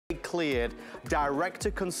cleared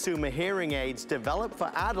direct-to-consumer hearing aids developed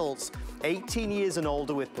for adults 18 years and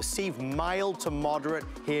older with perceived mild to moderate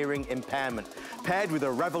hearing impairment. Paired with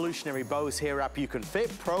a revolutionary Bose Hear app, you can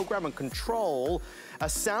fit, program, and control a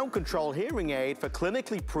sound control hearing aid for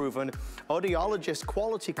clinically proven audiologist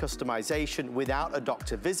quality customization without a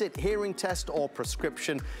doctor visit, hearing test, or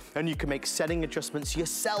prescription. And you can make setting adjustments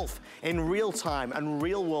yourself in real time and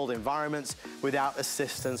real world environments without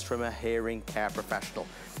assistance from a hearing care professional.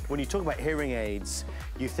 When you talk about hearing aids,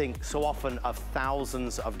 you think so often of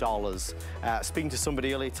thousands of dollars. Speaking to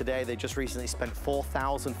somebody earlier today, they just recently spent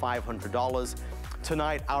 $4,500.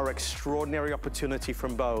 Tonight, our extraordinary opportunity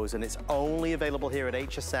from Bose, and it's only available here at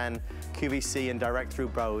HSN, QVC, and direct through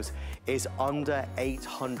Bose, is under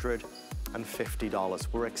 $850.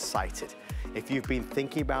 We're excited. If you've been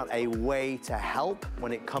thinking about a way to help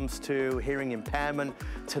when it comes to hearing impairment,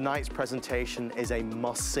 tonight's presentation is a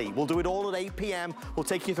must-see. We'll do it all at 8 p.m. We'll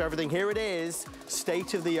take you through everything. Here it is,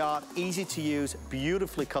 state-of-the-art, easy to use,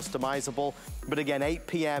 beautifully customizable. But again, 8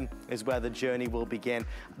 p.m. is where the journey will begin.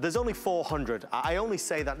 There's only 400. I only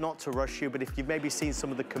say that not to rush you, but if you've maybe seen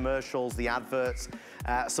some of the commercials, the adverts,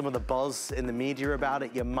 some of the buzz in the media about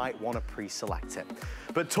it, you might want to pre-select it.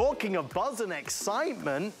 But talking of buzz and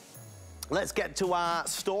excitement, let's get to our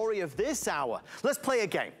story of this hour. Let's play a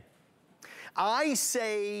game. I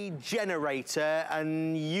say generator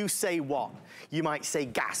and you say what? You might say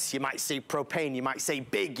gas, you might say propane, you might say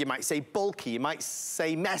big, you might say bulky, you might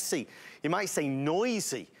say messy, you might say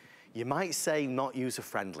noisy, you might say not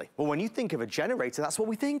user-friendly. Well, when you think of a generator, that's what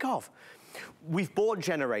we think of. We've bought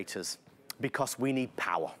generators because we need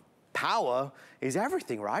power. Power is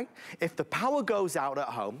everything, right? If the power goes out at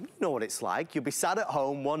home, you know what it's like. You'll be sat at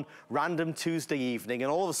home one random Tuesday evening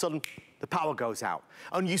and all of a sudden the power goes out.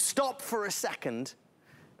 And you stop for a second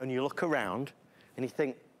and you look around and you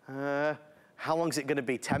think, how long is it gonna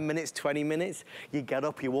be? 10 minutes, 20 minutes? You get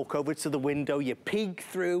up, you walk over to the window, you peek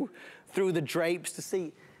through the drapes to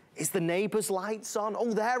see, is the neighbor's lights on?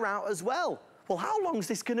 Oh, they're out as well. Well, how long is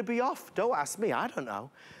this gonna be off? Don't ask me, I don't know.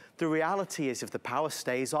 The reality is if the power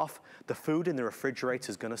stays off, the food in the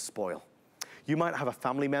refrigerator is gonna spoil. You might have a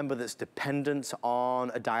family member that's dependent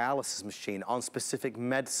on a dialysis machine, on specific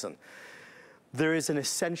medicine. There is an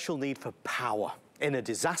essential need for power. In a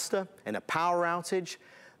disaster, in a power outage,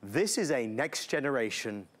 this is a next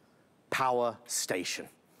generation power station.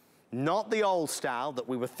 Not the old style that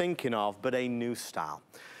we were thinking of, but a new style.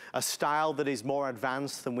 A style that is more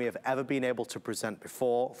advanced than we have ever been able to present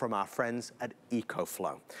before from our friends at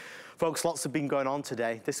EcoFlow. Folks, lots have been going on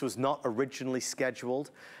today. This was not originally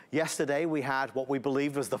scheduled. Yesterday, we had what we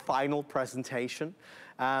believed was the final presentation.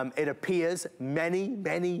 It appears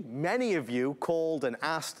many of you called and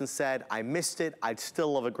asked and said, I missed it, I'd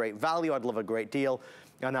still love a great value, I'd love a great deal,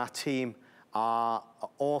 and our team are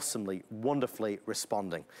awesomely, wonderfully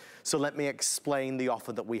responding. So let me explain the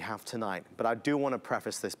offer that we have tonight. But I do want to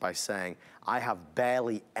preface this by saying I have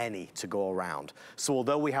barely any to go around. So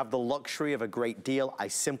although we have the luxury of a great deal, I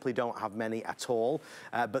simply don't have many at all.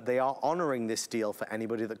 But they are honoring this deal for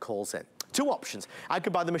anybody that calls in. Two options. I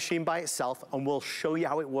could buy the machine by itself and we'll show you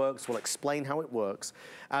how it works. We'll explain how it works.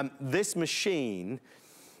 This machine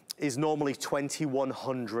is normally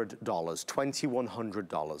 $2,100,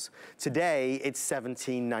 $2,100. Today, it's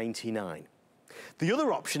 $1,799. The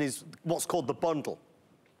other option is what's called the bundle.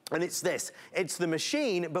 And it's this, it's the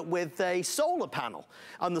machine, but with a solar panel.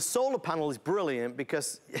 And the solar panel is brilliant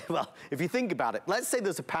because, well, if you think about it, let's say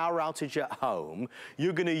there's a power outage at home,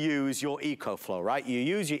 you're gonna use your EcoFlow, right? You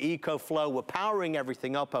use your EcoFlow, we're powering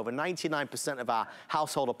everything up, over 99% of our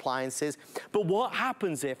household appliances. But what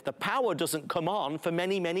happens if the power doesn't come on for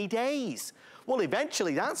many days? Well,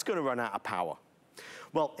 eventually that's gonna run out of power.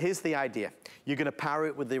 Well, here's the idea. You're gonna power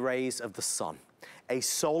it with the rays of the sun. A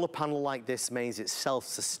solar panel like this means it's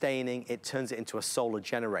self-sustaining, it turns it into a solar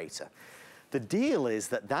generator. The deal is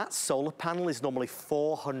that that solar panel is normally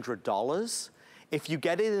 $400. If you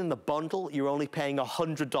get it in the bundle, you're only paying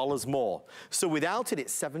 $100 more. So without it,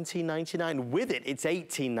 it's $17.99. With it, it's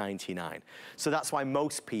 $18.99. So that's why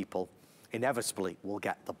most people inevitably will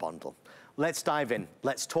get the bundle. Let's dive in.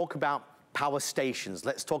 Let's talk about power stations.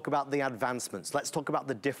 Let's talk about the advancements. Let's talk about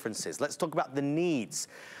the differences. Let's talk about the needs.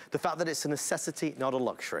 The fact that it's a necessity, not a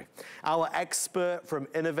luxury. Our expert from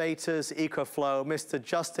Innovators, EcoFlow, Mr.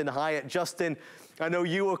 Justin Hyatt. Justin, I know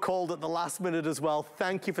you were called at the last minute as well.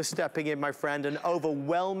 Thank you for stepping in, my friend. An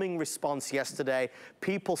overwhelming response yesterday.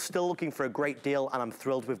 People still looking for a great deal, and I'm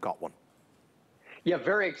thrilled we've got one. Yeah,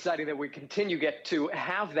 very exciting that we continue to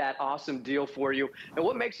have that awesome deal for you. And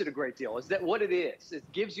what makes it a great deal is that what it is, it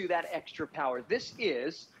gives you that extra power. This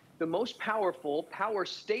is the most powerful power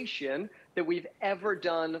station that we've ever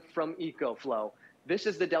done from EcoFlow. This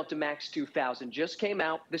is the Delta Max 2000. Just came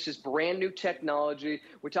out. This is brand new technology.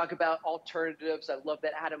 We talk about alternatives. I love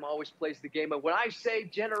that Adam always plays the game of when I say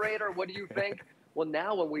generator, what do you think? Well,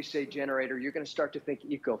 now when we say generator, you're going to start to think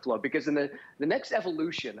EcoFlow, because in the next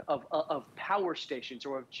evolution of power stations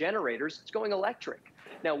or of generators, it's going electric.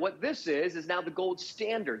 Now, what this is now the gold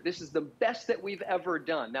standard. This is the best that we've ever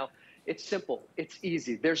done. Now, it's simple. It's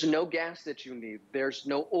easy. There's no gas that you need. There's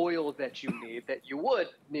no oil that you need that you would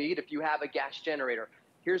need if you have a gas generator.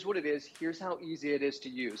 Here's what it is. Here's how easy it is to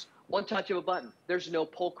use. One touch of a button. There's no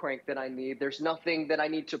pull crank that I need. There's nothing that I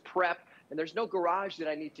need to prep. And there's no garage that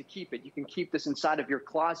I need to keep it. You can keep this inside of your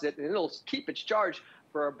closet, and it'll keep its charge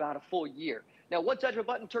for about a full year. Now, one touch of a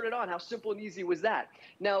button, turn it on. How simple and easy was that?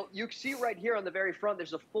 Now, you see right here on the very front,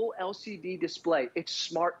 there's a full LCD display. It's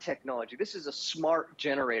smart technology. This is a smart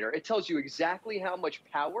generator. It tells you exactly how much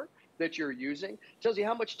power that you're using. It tells you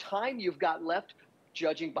how much time you've got left,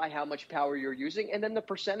 judging by how much power you're using, and then the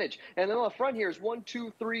percentage. And then on the front here is 4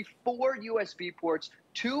 USB ports,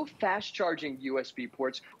 2 fast charging USB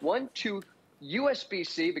ports, 2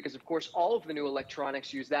 USB-C, because of course all of the new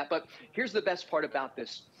electronics use that. But here's the best part about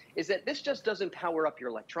this, is that this just doesn't power up your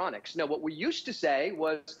electronics. Now, what we used to say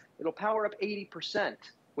was it'll power up 80%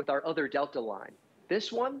 with our other Delta line.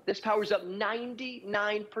 This powers up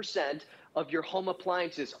 99% of your home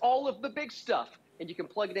appliances, all of the big stuff. And you can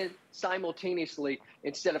plug it in simultaneously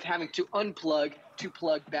instead of having to unplug to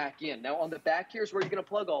plug back in. Now, on the back, here's where you're going to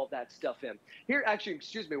plug all of that stuff in. Here, actually,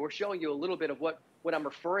 excuse me, we're showing you a little bit of what I'm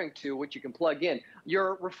referring to, what you can plug in.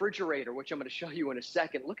 Your refrigerator, which I'm going to show you in a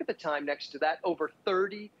second. Look at the time next to that, over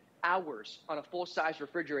 30 hours on a full-size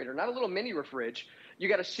refrigerator, not a little mini fridge. You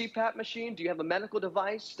got a CPAP machine? Do you have a medical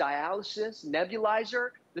device, dialysis, nebulizer?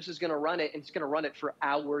 This is going to run it, and it's going to run it for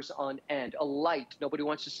hours on end. A light. Nobody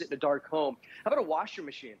wants to sit in a dark home. How about a washer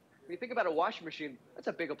machine? When you think about a washer machine, that's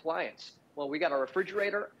a big appliance. Well, we got our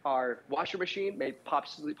refrigerator, our washer machine, maybe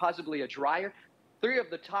possibly a dryer. 3 of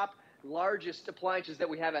the top largest appliances that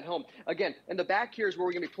we have at home. Again, in the back here is where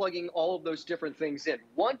we're going to be plugging all of those different things in.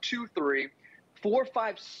 1, 2, 3, 4,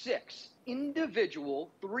 5, 6 individual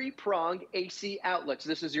 3-pronged AC outlets.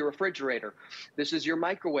 This is your refrigerator. This is your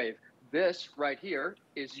microwave. This right here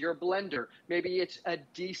is your blender. Maybe it's a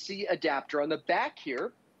DC adapter. On the back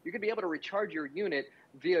here, you're going to be able to recharge your unit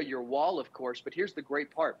via your wall, of course. But here's the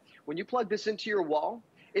great part. When you plug this into your wall,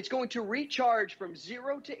 it's going to recharge from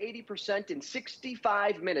 0 to 80% in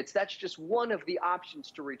 65 minutes. That's just one of the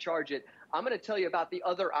options to recharge it. I'm going to tell you about the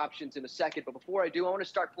other options in a second. But before I do, I want to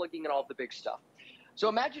start plugging in all of the big stuff. So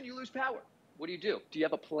imagine you lose power. What do? Do you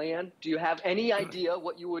have a plan? Do you have any idea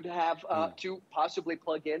what you would have to possibly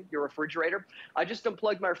plug in your refrigerator? I just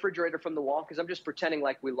unplugged my refrigerator from the wall because I'm just pretending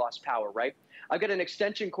like we lost power, right? I've got an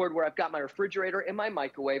extension cord where I've got my refrigerator and my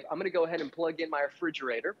microwave. I'm going to go ahead and plug in my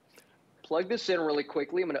refrigerator. Plug this in really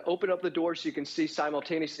quickly. I'm going to open up the door so you can see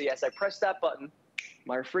simultaneously as I press that button,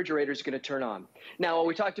 my refrigerator is going to turn on. Now, when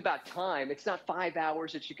we talked about time, it's not 5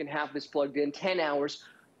 hours that you can have this plugged in, 10 hours,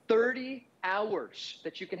 30 hours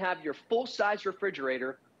that you can have your full-size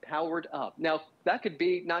refrigerator powered up. Now, that could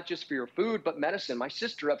be not just for your food, but medicine. My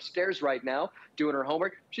sister upstairs right now doing her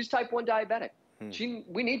homework, she's type 1 diabetic.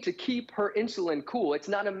 We need to keep her insulin cool. It's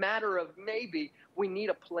not a matter of maybe. We need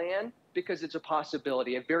a plan because it's a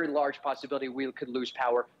possibility, a very large possibility we could lose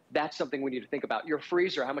power. That's something we need to think about. Your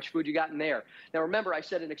freezer, how much food you got in there. Now, remember, I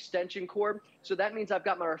said an extension cord. So that means I've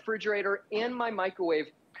got my refrigerator and my microwave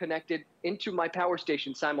connected into my power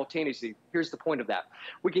station simultaneously. Here's the point of that.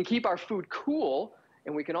 We can keep our food cool,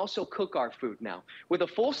 and we can also cook our food now. With a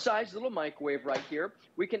full-size little microwave right here,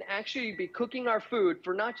 we can actually be cooking our food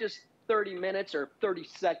for not just 30 minutes or 30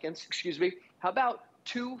 seconds, excuse me. How about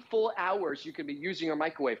 2 full hours you can be using your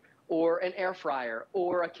microwave or an air fryer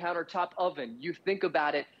or a countertop oven? You think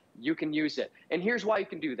about it, you can use it. And here's why you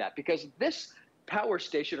can do that. Because this power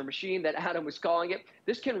station or machine that Adam was calling it,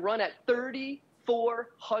 this can run at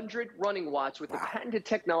 3,400 running watts with the patented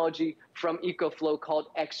technology from EcoFlow called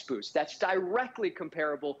X-Boost. That's directly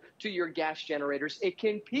comparable to your gas generators. It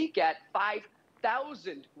can peak at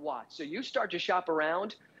 5,000 watts. So you start to shop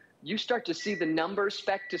around, you start to see the numbers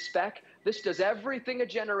spec to spec. This does everything a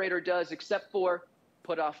generator does except for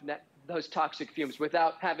put off those toxic fumes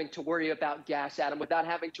without having to worry about gas, Adam, without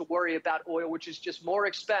having to worry about oil, which is just more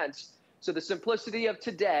expense. So the simplicity of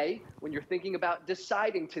today, when you're thinking about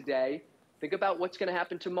deciding today, think about what's going to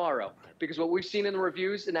happen tomorrow. Because what we've seen in the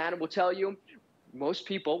reviews, and Adam will tell you, most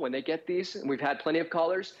people, when they get these, and we've had plenty of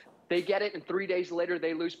callers, they get it, and 3 days later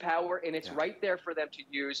they lose power, and it's right there for them to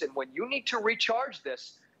use. And when you need to recharge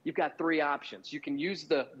this, you've got 3 options. You can use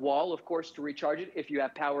the wall, of course, to recharge it if you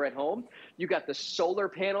have power at home. You got the solar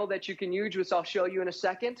panel that you can use, which I'll show you in a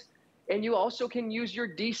second. And you also can use your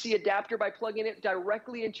DC adapter by plugging it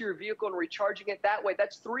directly into your vehicle and recharging it that way.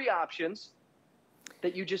 That's 3 options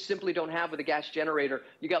that you just simply don't have with a gas generator.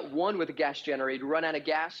 You got 1 with a gas generator. You run out of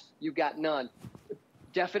gas, you've got none.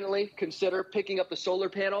 Definitely consider picking up the solar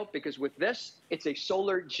panel, because with this, it's a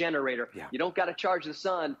solar generator. Yeah. You don't got to charge the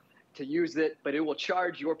sun to use it, but it will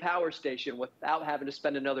charge your power station without having to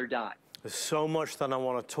spend another dime. There's so much that I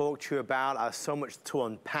want to talk to you about. So much to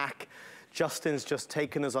unpack. Justin's just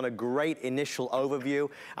taken us on a great initial overview.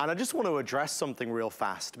 And I just want to address something real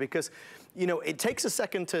fast, because, you know, it takes a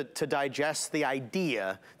second to digest the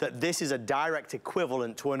idea that this is a direct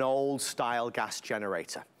equivalent to an old style gas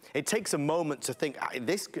generator. It takes a moment to think,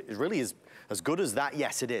 this really is as good as that.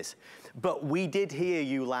 Yes, it is. But we did hear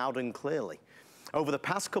you loud and clearly. Over the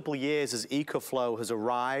past couple of years, as EcoFlow has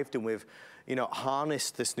arrived and we've, you know,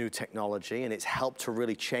 harnessed this new technology and it's helped to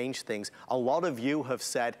really change things, a lot of you have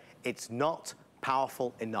said it's not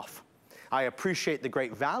powerful enough. I appreciate the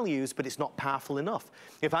great values, but it's not powerful enough.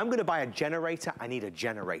 If I'm gonna buy a generator, I need a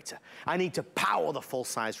generator. I need to power the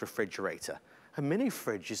full-size refrigerator. A mini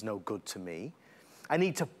fridge is no good to me. I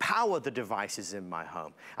need to power the devices in my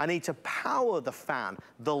home. I need to power the fan,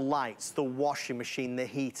 the lights, the washing machine, the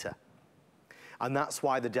heater. And that's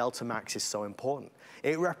why the Delta Max is so important.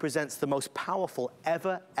 It represents the most powerful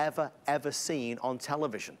ever seen on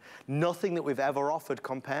television. Nothing that we've ever offered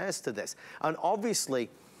compares to this. And obviously,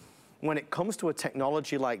 when it comes to a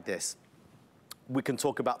technology like this, we can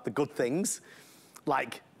talk about the good things,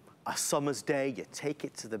 like a summer's day, you take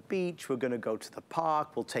it to the beach, we're gonna go to the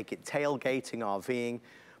park, we'll take it tailgating, RVing,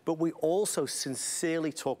 but we also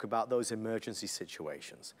sincerely talk about those emergency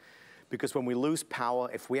situations. Because when we lose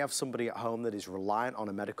power, if we have somebody at home that is reliant on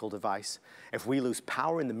a medical device, if we lose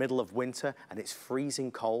power in the middle of winter and it's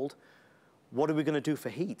freezing cold, what are we gonna do for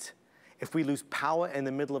heat? If we lose power in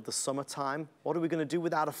the middle of the summertime, what are we gonna do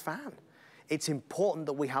without a fan? It's important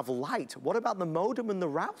that we have light. What about the modem and the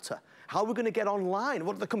router? How are we gonna get online?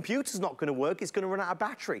 What if the computer's not gonna work? It's gonna run out of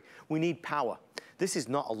battery. We need power. This is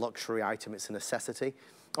not a luxury item, it's a necessity.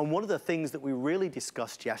 And one of the things that we really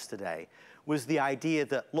discussed yesterday was the idea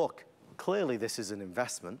that, look, clearly this is an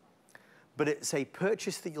investment, but it's a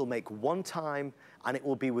purchase that you'll make one time and it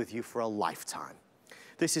will be with you for a lifetime.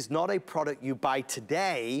 This is not a product you buy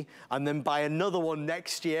today and then buy another one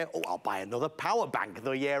next year. Oh, I'll buy another power bank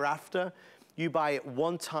the year after. You buy it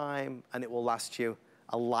one time and it will last you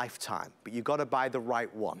a lifetime, but you've got to buy the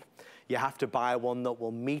right one. You have to buy one that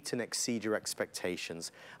will meet and exceed your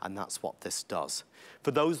expectations, and that's what this does.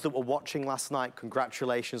 For those that were watching last night,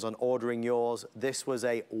 congratulations on ordering yours. This was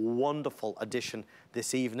a wonderful addition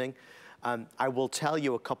this evening. I will tell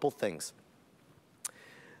you a couple things.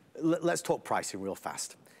 Let's talk pricing real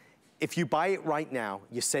fast. If you buy it right now,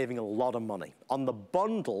 you're saving a lot of money. On the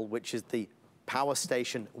bundle, which is the power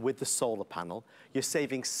station with the solar panel, you're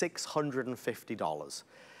saving $650.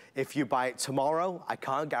 If you buy it tomorrow, I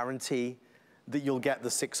can't guarantee that you'll get the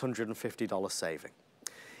 $650 saving.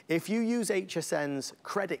 If you use HSN's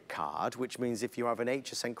credit card, which means if you have an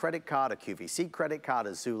HSN credit card, a QVC credit card,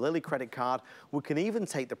 a Zulily credit card, we can even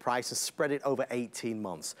take the price and spread it over 18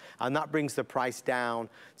 months. And that brings the price down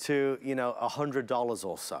to, you know, $100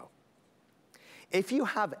 or so. If you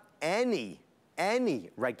have any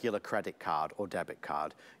regular credit card or debit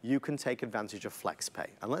card, you can take advantage of FlexPay.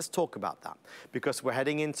 And let's talk about that, because we're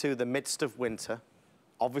heading into the midst of winter.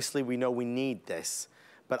 Obviously, we know we need this,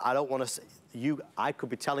 but I don't want to, I could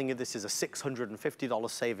be telling you this is a $650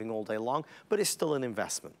 saving all day long, but it's still an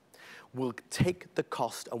investment. We'll take the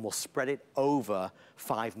cost and we'll spread it over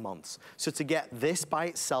 5 months. So to get this by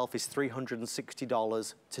itself is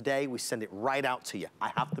 $360. Today, we send it right out to you.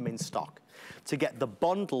 I have them in stock. To get the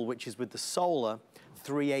bundle, which is with the solar,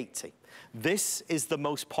 $380. This is the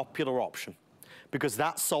most popular option, because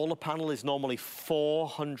that solar panel is normally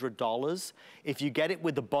 $400. If you get it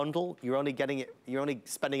with the bundle, you're only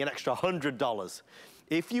spending an extra $100.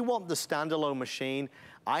 If you want the standalone machine,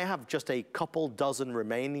 I have just a couple dozen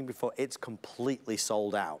remaining before it's completely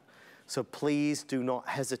sold out. So please do not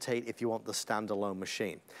hesitate if you want the standalone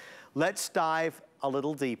machine. Let's dive a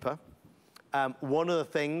little deeper. One of the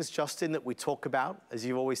things, Justin, that we talk about, as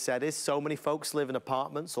you've always said, is so many folks live in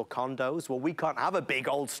apartments or condos. Well, we can't have a big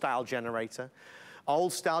old style generator.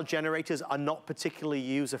 Old style generators are not particularly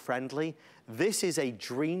user-friendly. This is a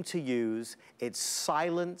dream to use. It's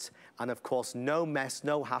silent, and of course, no mess,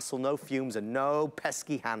 no hassle, no fumes, and no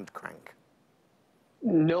pesky hand crank.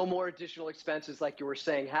 No more additional expenses like you were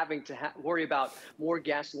saying, having to worry about more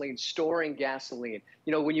gasoline, storing gasoline.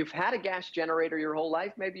 You know, when you've had a gas generator your whole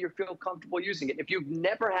life, maybe you feel comfortable using it. If you've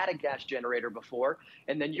never had a gas generator before,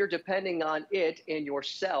 and then you're depending on it and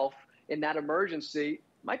yourself in that emergency, it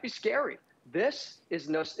might be scary. This is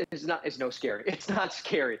no scary. It's not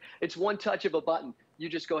scary. It's one touch of a button. You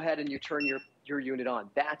just go ahead and you turn your unit on.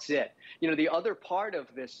 That's it. You know, the other part of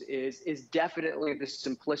this is definitely the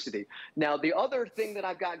simplicity. Now, the other thing that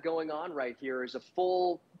I've got going on right here is a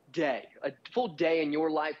full day in your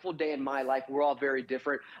life, full day in my life. We're all very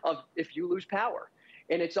different of if you lose power.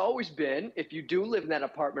 And it's always been, if you do live in that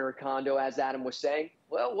apartment or condo, as Adam was saying,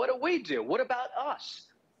 well, what do we do? What about us?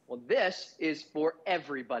 Well, this is for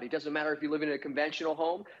everybody. It doesn't matter if you live in a conventional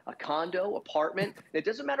home, a condo, apartment. It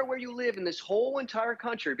doesn't matter where you live in this whole entire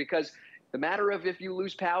country, because the matter of if you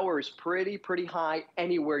lose power is pretty high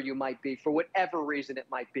anywhere you might be, for whatever reason it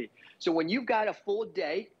might be. So when you've got a full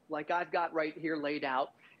day, like I've got right here laid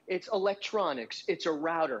out, it's electronics, it's a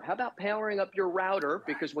router. How about powering up your router?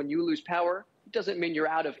 Because when you lose power, it doesn't mean you're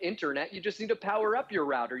out of internet. You just need to power up your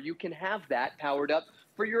router. You can have that powered up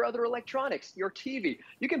for your other electronics, your TV.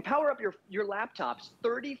 You can power up your laptops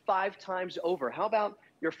 35 times over. How about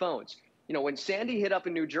your phones? You know, when Sandy hit up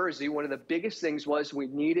in New Jersey, one of the biggest things was we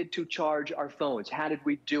needed to charge our phones. How did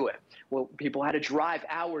we do it? Well, people had to drive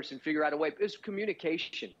hours and figure out a way. It was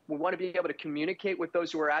communication. We want to be able to communicate with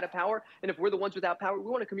those who are out of power. And if we're the ones without power, we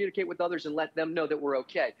want to communicate with others and let them know that we're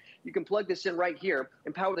okay. You can plug this in right here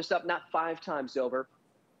and power this up not 5 times over,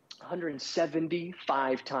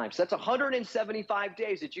 175 times. That's 175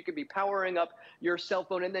 days that you could be powering up your cell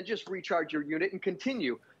phone and then just recharge your unit and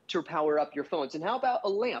continue to power up your phones. And how about a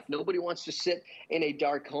lamp? Nobody wants to sit in a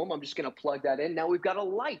dark home. I'm just going to plug that in. Now we've got a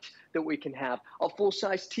light that we can have, a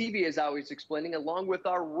full-size TV, as I was explaining, along with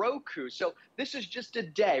our Roku. So this is just a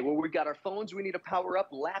day where we've got our phones we need to power up,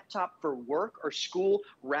 laptop for work or school,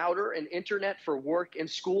 router and internet for work and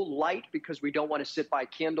school, light because we don't want to sit by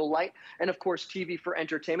candlelight, and of course TV for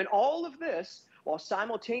entertainment. All of this while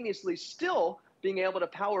simultaneously still being able to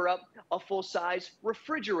power up a full-size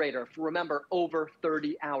refrigerator for, remember, over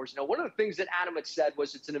 30 hours. Now, one of the things that Adam had said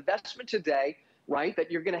was it's an investment today, right, that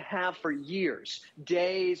you're going to have for years,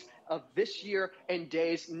 days of this year and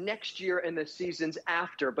days next year and the seasons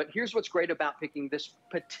after. But here's what's great about picking this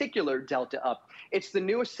particular Delta up. It's the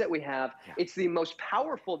newest that we have. Yeah. It's the most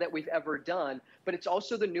powerful that we've ever done, but it's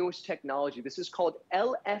also the newest technology. This is called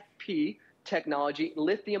LFP technology,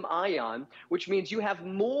 lithium ion, which means you have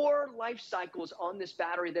more life cycles on this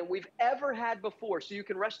battery than we've ever had before. So you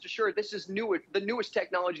can rest assured this is the newest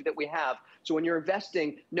technology that we have. So when you're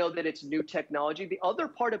investing, know that it's new technology. The other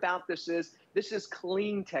part about this is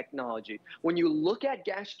clean technology. When you look at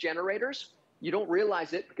gas generators, you don't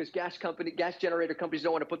realize it because gas generator companies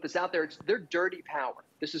don't want to put this out there. They're dirty power.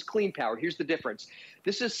 This is clean power. Here's the difference.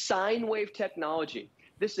 This is sine wave technology.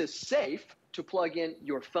 This is safe to plug in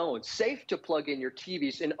your phone, safe to plug in your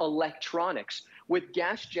TVs and electronics. With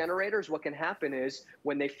gas generators, what can happen is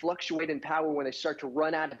when they fluctuate in power, when they start to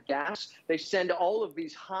run out of gas, they send all of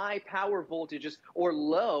these high power voltages or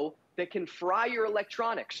low that can fry your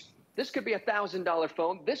electronics. This could be a $1,000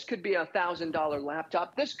 phone. This could be a $1,000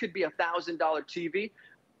 laptop. This could be a $1,000 TV.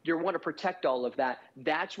 You want to protect all of that.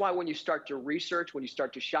 That's why when you start to research, when you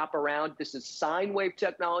start to shop around, this is sine wave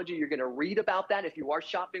technology. You're going to read about that if you are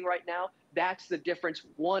shopping right now. That's the difference,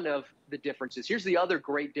 one of the differences. Here's the other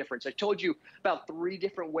great difference. I told you about 3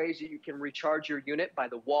 different ways that you can recharge your unit: by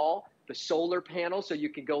the wall, the solar panel, so you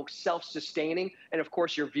can go self-sustaining, and of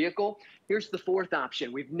course your vehicle. Here's the 4th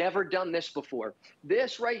option. We've never done this before.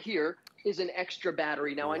 This right here is an extra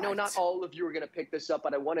battery. Now, I know not all of you are going to pick this up,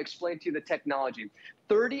 but I want to explain to you the technology.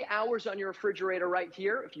 30 hours on your refrigerator right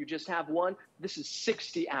here. If you just have one, this is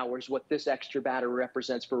 60 hours what this extra battery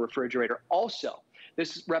represents for a refrigerator. Also,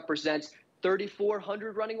 this represents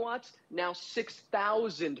 3,400 running watts, now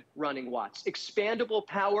 6,000 running watts. Expandable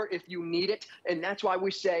power if you need it, and that's why we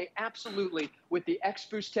say absolutely with the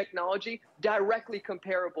X-Boost technology, directly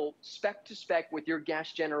comparable spec to spec with your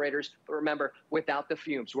gas generators, but remember, without the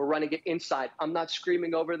fumes. We're running it inside. I'm not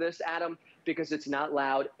screaming over this, Adam, because it's not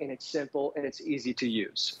loud and it's simple and it's easy to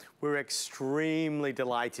use. We're extremely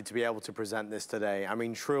delighted to be able to present this today. I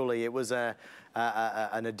mean, truly, it was an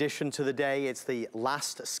addition to the day. It's the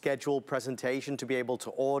last scheduled presentation to be able to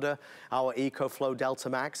order our EcoFlow Delta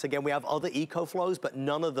Max. Again, we have other EcoFlows, but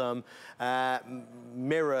none of them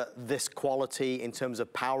mirror this quality in terms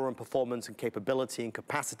of power and performance and capability and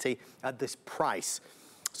capacity at this price.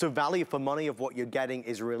 So value for money of what you're getting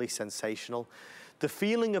is really sensational. The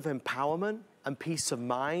feeling of empowerment and peace of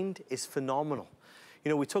mind is phenomenal. You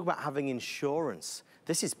know, we talk about having insurance.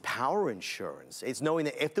 This is power insurance. It's knowing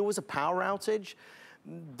that if there was a power outage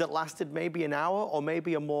that lasted maybe an hour or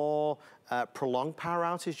maybe a more prolonged power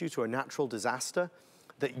outage due to a natural disaster,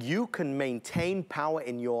 that you can maintain power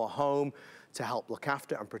in your home to help look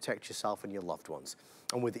after and protect yourself and your loved ones.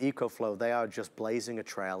 And with EcoFlow, they are just blazing a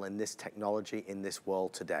trail in this technology in this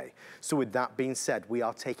world today. So with that being said, we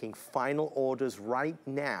are taking final orders right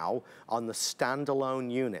now on the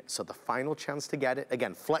standalone unit. So the final chance to get it,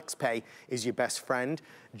 again, FlexPay is your best friend.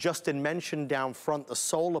 Justin mentioned down front the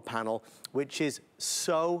solar panel, which is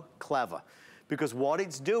so clever because what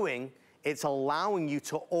it's doing, it's allowing you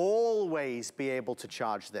to always be able to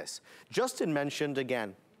charge this. Justin mentioned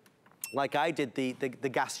again, like I did the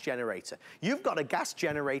gas generator. You've got a gas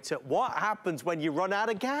generator. What happens when you run out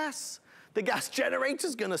of gas? The gas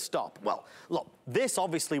generator's gonna stop. Well, look, this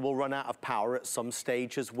obviously will run out of power at some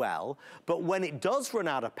stage as well, but when it does run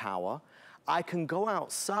out of power, I can go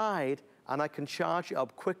outside and I can charge it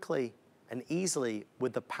up quickly and easily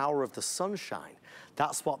with the power of the sunshine.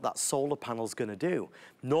 That's what that solar panel's gonna do.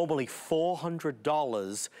 Normally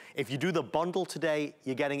 $400. If you do the bundle today,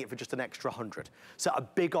 you're getting it for just an extra $100. So a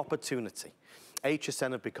big opportunity.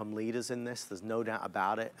 HSN have become leaders in this, there's no doubt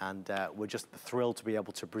about it, and we're just thrilled to be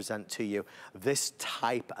able to present to you this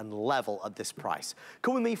type and level at this price.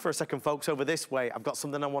 Come with me for a second, folks, over this way. I've got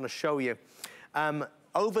something I wanna show you.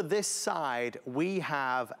 Over this side, we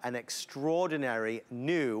have an extraordinary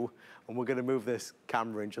new, and we're gonna move this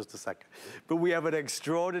camera in just a second, but we have an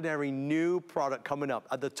extraordinary new product coming up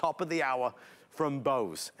at the top of the hour from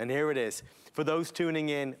Bose, and here it is. For those tuning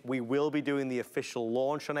in, we will be doing the official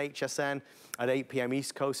launch on HSN at 8 p.m.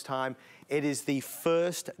 East Coast time. It is the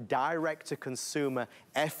first direct-to-consumer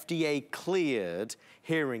FDA-cleared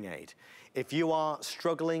hearing aid. If you are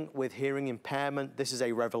struggling with hearing impairment, this is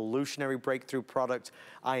a revolutionary breakthrough product.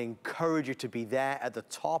 I encourage you to be there at the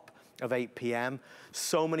top of 8 p.m.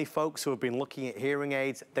 So many folks who have been looking at hearing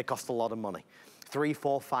aids, they cost a lot of money. $3,000,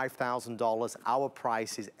 $4,000, $5,000. Our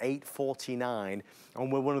price is $849,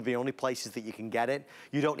 and we're one of the only places that you can get it.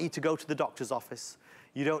 You don't need to go to the doctor's office.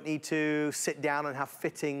 You don't need to sit down and have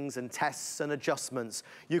fittings and tests and adjustments.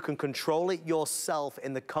 You can control it yourself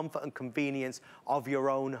in the comfort and convenience of your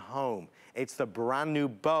own home. It's the brand new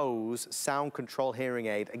Bose sound control hearing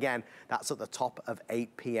aid. Again, that's at the top of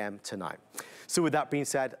 8 p.m. tonight. So with that being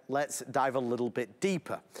said, let's dive a little bit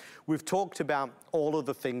deeper. We've talked about all of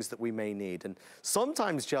the things that we may need. And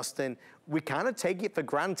sometimes, Justin, we kind of take it for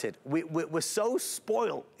granted. We're so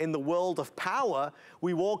spoiled in the world of power,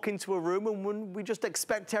 we walk into a room and we just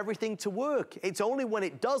expect everything to work. It's only when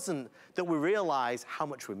it doesn't that we realize how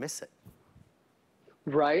much we miss it.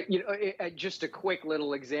 Right. You know, just a quick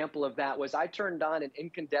little example of that was I turned on an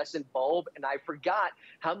incandescent bulb and I forgot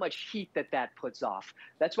how much heat that puts off.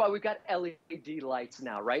 That's why we've got LED lights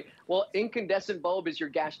now, right? Well, incandescent bulb is your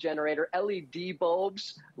gas generator. LED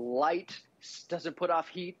bulbs, light, doesn't put off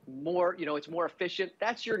heat, more, you know, it's more efficient.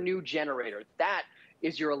 That's your new generator. That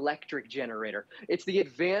is your electric generator. It's the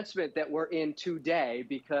advancement that we're in today,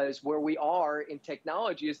 because where we are in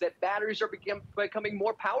technology is that batteries are becoming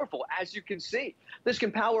more powerful. As you can see, this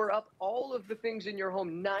can power up all of the things in your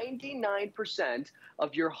home, 99%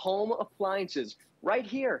 of your home appliances right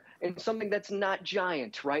here, and something that's not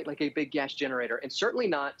giant, right? Like a big gas generator, and certainly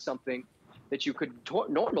not something that you could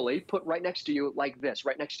normally put right next to you like this,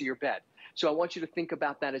 right next to your bed. So I want you to think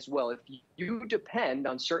about that as well. If you depend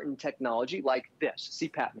on certain technology like this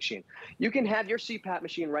CPAP machine, you can have your CPAP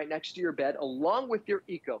machine right next to your bed along with your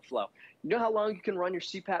EcoFlow. You know how long you can run your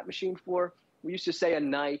CPAP machine for? We used to say a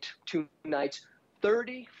night, 2 nights.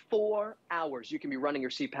 34 hours you can be running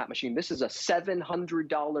your CPAP machine. This is a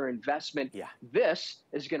 $700 investment. Yeah. This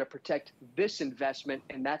is going to protect this investment,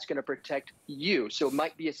 and that's going to protect you. So it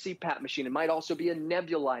might be a CPAP machine. It might also be a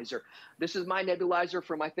nebulizer. This is my nebulizer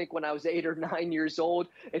from, I think, when I was 8 or 9 years old.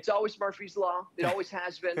 It's always Murphy's Law. It always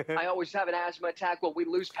has been. I always have an asthma attack. Well, we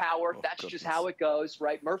lose power. That's just how it goes,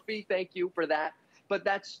 right? Murphy, thank you for that. But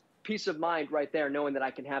that's peace of mind right there, knowing that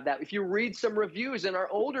I can have that. If you read some reviews in our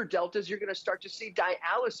older Deltas, you're going to start to see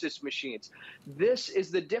dialysis machines. This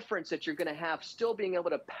is the difference that you're going to have, still being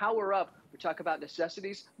able to power up. We talk about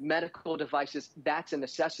necessities, medical devices, that's a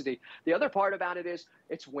necessity. The other part about it is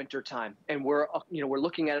it's wintertime, and we're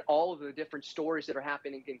looking at all of the different stories that are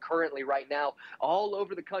happening currently right now all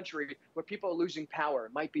over the country where people are losing power.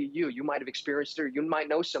 It might be you. You might have experienced it, or you might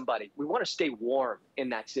know somebody. We want to stay warm in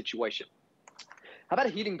that situation. How about a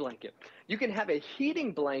heating blanket? You can have a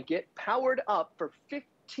heating blanket powered up for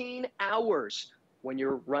 15 hours. When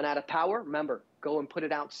you run out of power, remember, go and put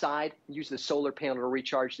it outside. Use the solar panel to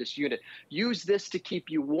recharge this unit. Use this to keep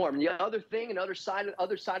you warm. The other thing, another side of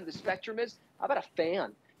the spectrum is, how about a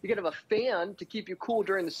fan? You can have a fan to keep you cool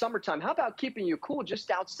during the summertime. How about keeping you cool just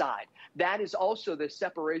outside? That is also the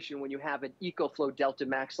separation when you have an EcoFlow Delta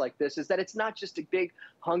Max like this, is that it's not just a big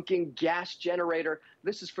hunking gas generator.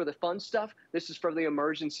 This is for the fun stuff. This is for the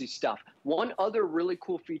emergency stuff. One other really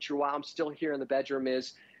cool feature while I'm still here in the bedroom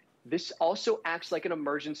is this also acts like an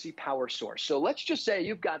emergency power source. So let's just say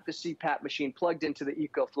you've got the CPAP machine plugged into the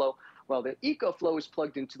EcoFlow. Well, the EcoFlow is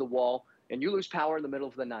plugged into the wall, and you lose power in the middle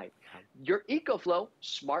of the night. Your EcoFlow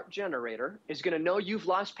smart generator is going to know you've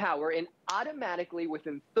lost power and automatically,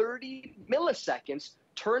 within 30 milliseconds,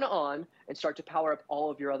 turn on and start to power up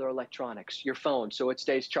all of your other electronics, your phone, so it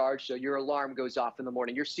stays charged, so your alarm goes off in the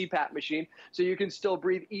morning, your CPAP machine, so you can still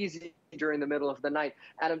breathe easy during the middle of the night.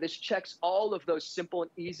 Adam, this checks all of those simple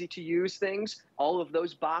and easy to use things, all of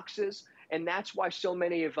those boxes. And that's why so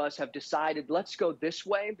many of us have decided, let's go this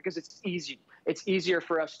way, because it's easy. It's easier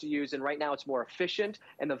for us to use, and right now it's more efficient,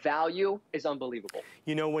 and the value is unbelievable.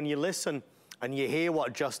 You know, when you listen and you hear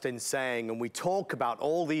what Justin's saying, and we talk about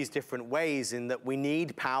all these different ways in that we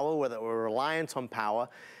need power, whether we're reliant on power,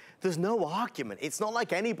 there's no argument. It's not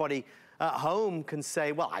like anybody at home can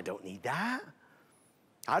say, well, I don't need that.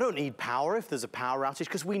 I don't need power if there's a power outage,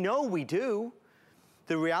 because we know we do.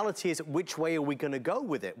 The reality is, which way are we going to go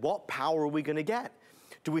with it? What power are we going to get?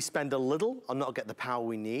 Do we spend a little and not get the power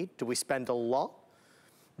we need? Do we spend a lot?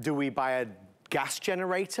 Do we buy a gas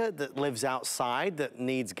generator that lives outside that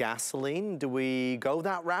needs gasoline? Do we go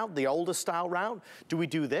that route, the older style route? Do we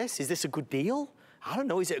do this? Is this a good deal? I don't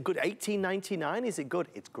know. Is it a good $18.99? Is it good?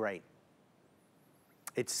 It's great.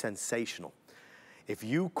 It's sensational. If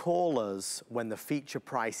you call us when the feature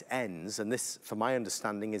price ends, and this, from my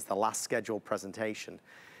understanding, is the last scheduled presentation,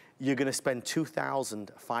 you're going to spend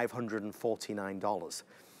 $2,549.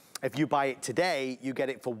 If you buy it today, you get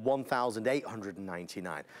it for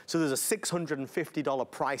 $1,899. So there's a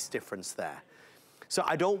 $650 price difference there. So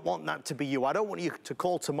I don't want that to be you. I don't want you to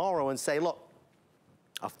call tomorrow and say, look,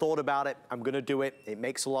 I've thought about it, I'm going to do it, it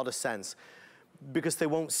makes a lot of sense. Because they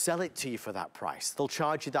won't sell it to you for that price. They'll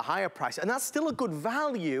charge you the higher price. And that's still a good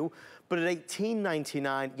value, but at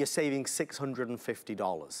 $18.99, you're saving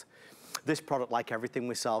 $650. This product, like everything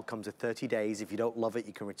we sell, comes with 30 days. If you don't love it,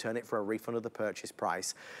 you can return it for a refund of the purchase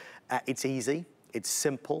price. It's easy, it's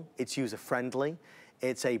simple, it's user-friendly.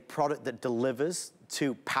 It's a product that delivers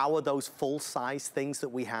to power those full-size things that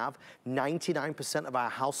we have. 99% of our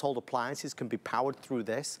household appliances can be powered through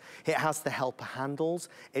this. It has the helper handles.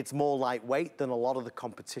 It's more lightweight than a lot of the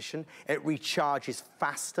competition. It recharges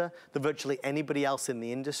faster than virtually anybody else in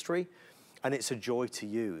the industry, and it's a joy to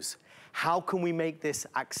use. How can we make this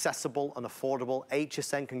accessible and affordable?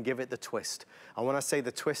 HSN can give it the twist. And when I say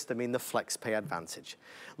the twist, I mean the FlexPay advantage.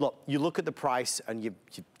 Look, you look at the price and you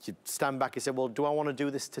stand back and say, well, do I want to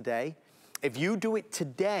do this today? If you do it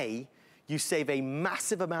today, you save a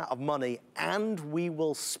massive amount of money, and we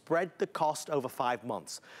will spread the cost over 5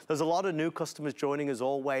 months. There's a lot of new customers joining as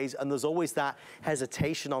always, and there's always that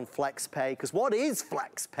hesitation on FlexPay, because what is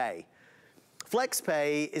FlexPay?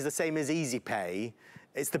 FlexPay is the same as Easy Pay.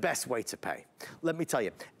 It's the best way to pay. Let me tell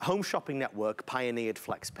you, Home Shopping Network pioneered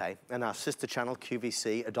FlexPay, and our sister channel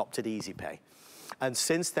QVC adopted Easy Pay. And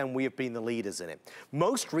since then, we have been the leaders in it.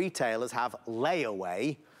 Most retailers have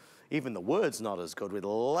layaway. Even the word's not as good with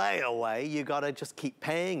layaway. You gotta just keep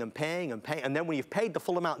paying and paying and paying. And then when you've paid the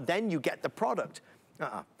full amount, then you get the product.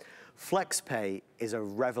 FlexPay is a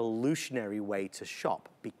revolutionary way to shop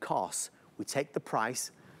because we take the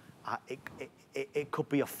price. It could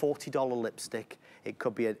be a $40 lipstick. It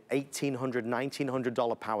could be an $1,800,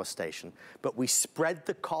 $1,900 power station. But we spread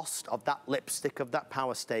the cost of that lipstick, of that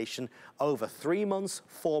power station, over 3 months,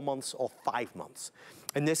 4 months, or 5 months.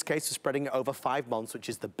 In this case, we're spreading it over 5 months, which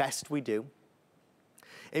is the best we do.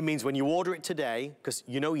 It means when you order it today, because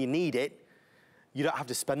you know you need it, you don't have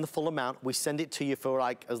to spend the full amount. We send it to you for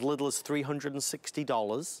like as little as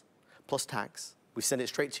 $360 plus tax. We send it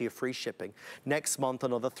straight to you, free shipping. Next month,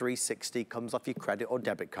 another $360 comes off your credit or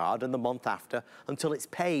debit card, and the month after until it's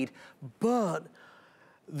paid. But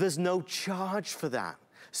there's no charge for that.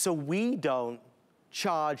 So we don't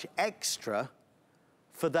charge extra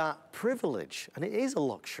for that privilege, and it is a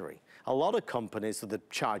luxury. A lot of companies that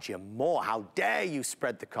charge you more. How dare you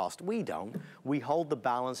spread the cost? We don't. We hold the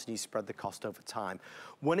balance and you spread the cost over time.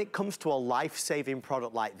 When it comes to a life-saving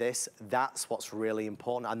product like this, that's what's really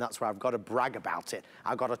important, and that's where I've got to brag about it.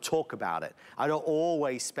 I've got to talk about it. I don't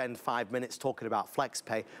always spend 5 minutes talking about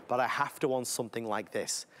FlexPay, but I have to on something like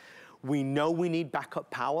this. We know we need backup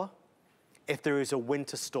power if there is a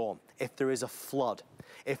winter storm, if there is a flood,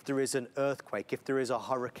 if there is an earthquake, if there is a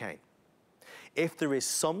hurricane. If there is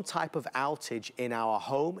some type of outage in our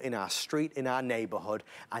home, in our street, in our neighborhood,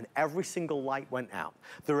 and every single light went out,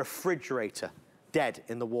 the refrigerator dead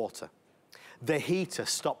in the water, the heater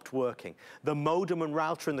stopped working, the modem and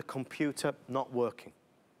router in the computer not working,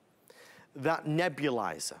 that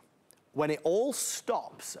nebulizer, when it all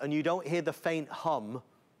stops and you don't hear the faint hum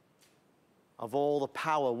of all the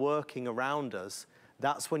power working around us,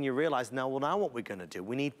 that's when you realize, now what we're gonna do?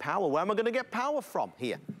 We need power. Where am I gonna get power from?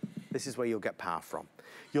 Here, this is where you'll get power from.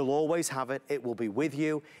 You'll always have it. It will be with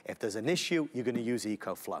you. If there's an issue, you're gonna use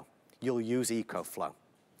EcoFlow. You'll use EcoFlow.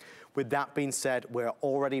 With that being said, we're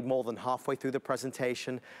already more than halfway through the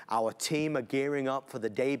presentation. Our team are gearing up for the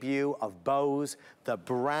debut of Bose, the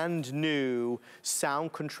brand new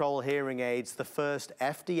sound control hearing aids, the first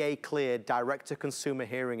FDA-cleared direct-to-consumer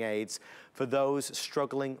hearing aids for those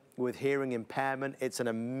struggling with hearing impairment. It's an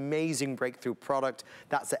amazing breakthrough product.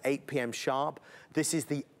 That's at 8 p.m. sharp. This is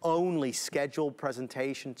the only scheduled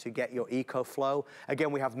presentation to get your EcoFlow.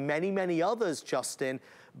 Again, we have many, many others, Justin,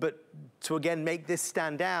 but to again make this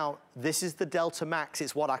stand out, this is the Delta Max.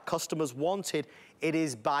 It's what our customers wanted. It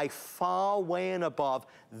is by far way and above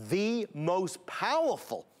the most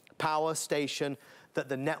powerful power station that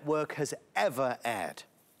the network has ever aired.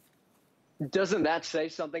 Doesn't that say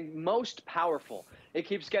something? Most powerful. It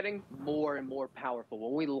keeps getting more and more powerful.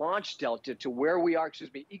 When we launched Delta to where we are,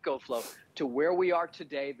 EcoFlow, to where we are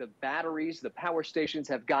today, the batteries, the power stations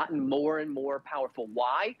have gotten more and more powerful.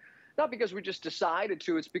 Why? Not because we just decided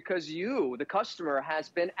to, it's because you, the customer, has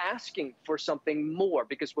been asking for something more.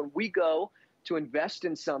 Because when we go to invest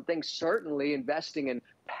in something, certainly investing in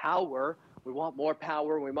power, we want more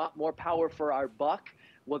power, we want more power for our buck.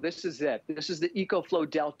 Well, this is it. This is the EcoFlow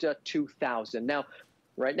Delta 2000. Now,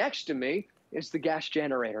 right next to me is the gas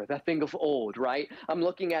generator, that thing of old, right? I'm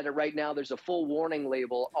looking at it right now. There's a full warning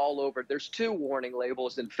label all over. There's 2 warning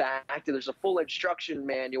labels, in fact. There's a full instruction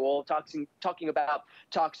manual talking about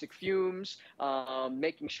toxic fumes,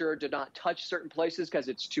 making sure to not touch certain places because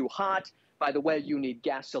it's too hot. By the way, you need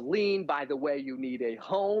gasoline. By the way, you need a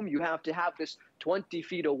home. You have to have this 20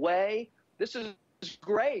 feet away. This is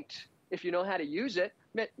great if you know how to use it.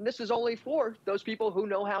 This is only for those people who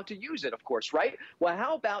know how to use it, of course, right? Well,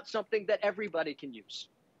 how about something that everybody can use?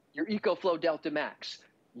 Your EcoFlow Delta Max.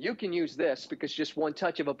 You can use this because just one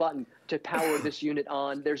touch of a button to power this unit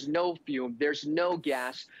on. There's no fume, there's no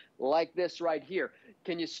gas like this right here.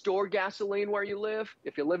 Can you store gasoline where you live?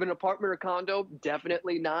 If you live in an apartment or condo,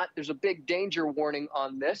 definitely not. There's a big danger warning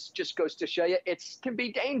on this. Just goes to show you it can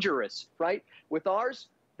be dangerous, right? With ours,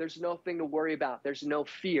 there's nothing to worry about. There's no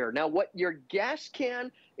fear. Now, what your gas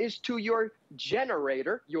can is to your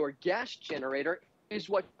generator. Your gas generator is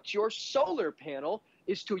what your solar panel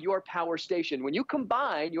is to your power station. When you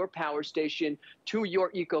combine your power station to your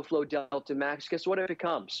EcoFlow Delta Max, guess what it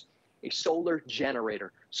becomes? A solar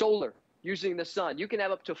generator. Solar, using the sun. You can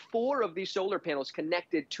have up to 4 of these solar panels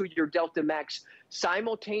connected to your Delta Max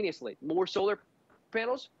simultaneously. More solar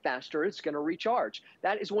panels, faster it's going to recharge.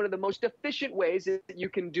 That is one of the most efficient ways that you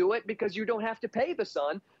can do it because you don't have to pay the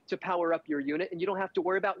sun to power up your unit, and you don't have to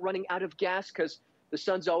worry about running out of gas because the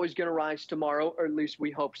sun's always going to rise tomorrow, or at least we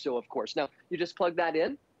hope so, of course. Now, you just plug that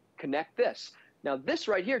in, connect this. Now, this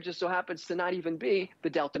right here just so happens to not even be the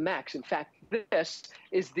Delta Max. In fact, this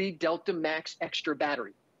is the Delta Max Extra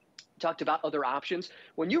Battery. Talked about other options.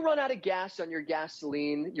 When you run out of gas on your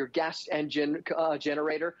gasoline, your gas engine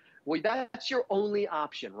generator, well, that's your only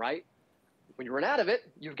option, right? When you run out of it,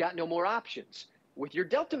 you've got no more options. With your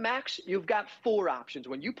Delta Max, you've got 4 options.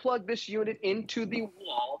 When you plug this unit into the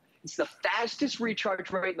wall, it's the fastest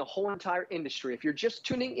recharge rate in the whole entire industry. If you're just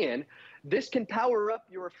tuning in, this can power up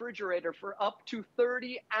your refrigerator for up to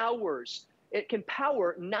 30 hours. It can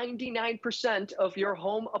power 99% of your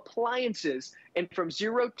home appliances. And from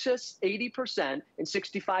 0 to 80% in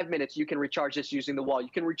 65 minutes, you can recharge this using the wall. You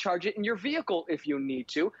can recharge it in your vehicle if you need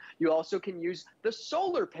to. You also can use the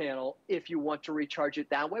solar panel if you want to recharge it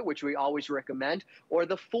that way, which we always recommend, or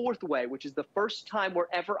the 4th way, which is the first time we're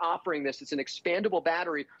ever offering this. It's an expandable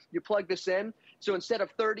battery. You plug this in. So instead of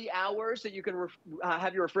 30 hours that you can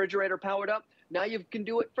have your refrigerator powered up, now you can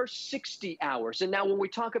do it for 60 hours. And now when we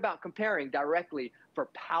talk about comparing directly for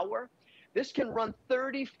power, this can run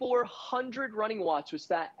 3,400 running watts with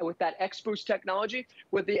that X-Boost technology.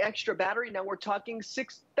 With the extra battery, now we're talking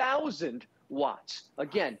 6,000 watts.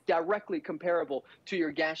 Again, directly comparable to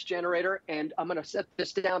your gas generator. And I'm going to set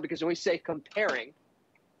this down because when we say comparing,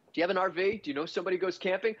 do you have an RV? Do you know somebody goes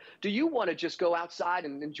camping? Do you want to just go outside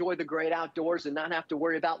and enjoy the great outdoors and not have to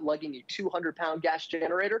worry about lugging a 200-pound gas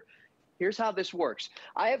generator? Here's how this works.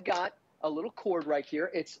 I have got a little cord right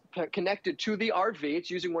here. It's connected to the RV. It's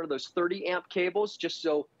using one of those 30 amp cables, just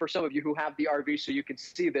so for some of you who have the RV so you can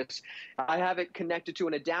see this. I have it connected to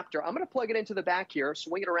an adapter. I'm going to plug it into the back here,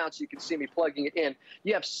 swing it around so you can see me plugging it in.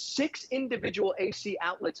 You have 6 individual AC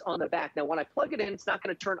outlets on the back. Now, when I plug it in, it's not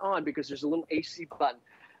going to turn on because there's a little AC button.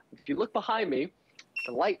 If you look behind me,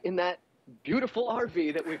 the light in that beautiful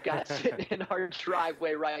RV that we've got sitting in our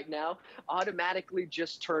driveway right now automatically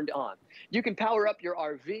just turned on. You can power up your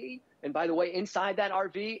RV, and by the way, inside that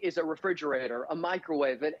RV is a refrigerator, a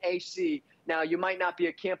microwave, an AC. Now, you might not be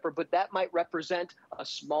a camper, but that might represent a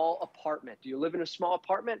small apartment. Do you live in a small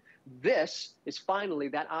apartment? This is finally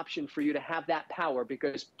that option for you to have that power,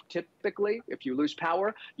 because typically, if you lose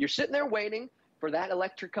power, you're sitting there waiting for that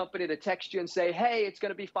electric company to text you and say, hey, it's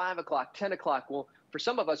going to be 5 o'clock, 10 o'clock. Well, for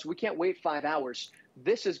some of us, we can't wait 5 hours.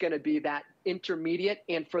 This is going to be that intermediate,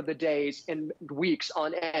 and for the days and weeks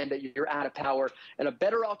on end that you're out of power, and a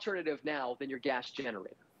better alternative now than your gas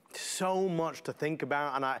generator. So much to think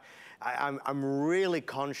about, and I'm really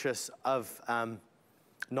conscious of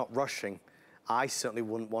not rushing. I certainly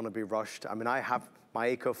wouldn't want to be rushed. I mean, I have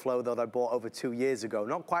my EcoFlow that I bought over 2 years ago.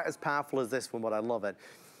 Not quite as powerful as this one, but I love it.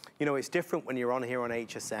 You know, it's different when you're on here on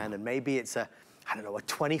HSN, and maybe it's a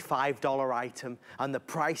 $25 item, and the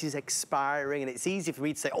price is expiring, and it's easy for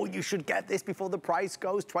me to say, oh, you should get this before the price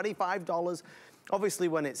goes, $25. Obviously,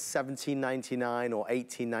 when it's $17.99 or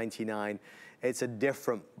 $18.99, it's a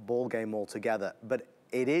different ballgame altogether. But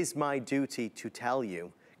it is my duty to tell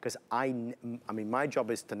you, because I mean, my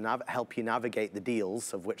job is to help you navigate the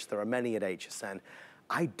deals, of which there are many at HSN.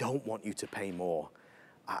 I don't want you to pay more.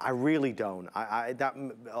 I really don't. That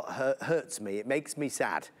hurts me. It makes me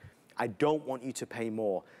sad. I don't want you to pay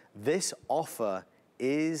more. This offer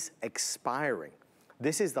is expiring.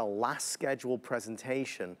 This is the last scheduled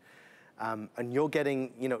presentation, and you're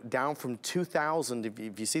getting, you know, down from $2,000.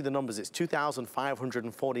 If you see the numbers, it's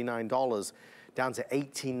 $2,549 down to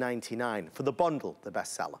 $18.99 for the bundle, the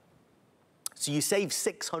bestseller. So you save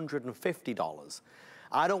 $650.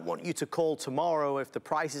 I don't want you to call tomorrow if the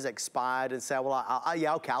price is expired and say, well,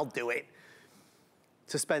 yeah, okay, I'll do it,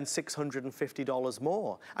 to spend $650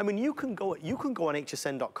 more. I mean, you can go on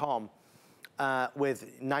hsn.com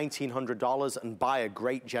with $1,900 and buy a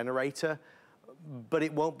great generator, but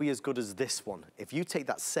it won't be as good as this one. If you take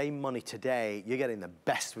that same money today, you're getting the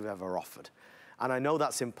best we've ever offered. And I know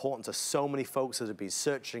that's important to so many folks that have been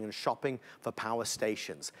searching and shopping for power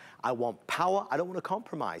stations. I want power, I don't want to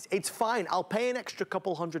compromise. It's fine, I'll pay an extra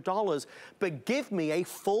couple $100, but give me a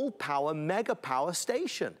full power, mega power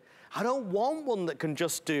station. I don't want one that can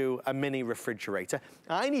just do a mini refrigerator.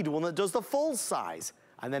 I need one that does the full size,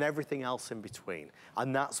 and then everything else in between.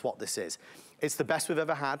 And that's what this is. It's the best we've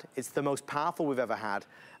ever had, it's the most powerful we've ever had,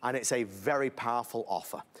 and it's a very powerful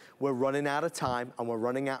offer. We're running out of time, and we're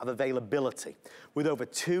running out of availability. With over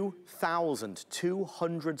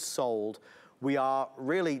 2,200 sold, we are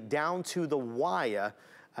really down to the wire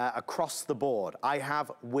across the board. I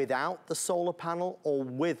have without the solar panel or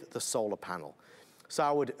with the solar panel. So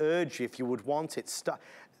I would urge you, if you would want it,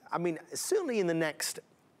 I mean, certainly in the next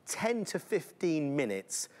 10 to 15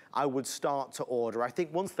 minutes, I would start to order. I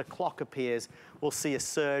think once the clock appears, we'll see a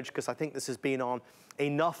surge, because I think this has been on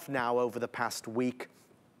enough now over the past week,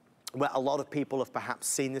 where a lot of people have perhaps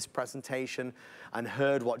seen this presentation and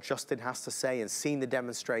heard what Justin has to say and seen the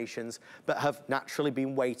demonstrations, but have naturally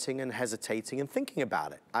been waiting and hesitating and thinking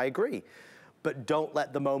about it. I agree. But don't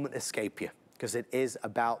let the moment escape you, because it is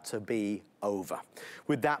about to be over.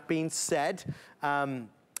 With that being said,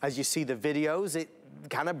 as you see the videos, it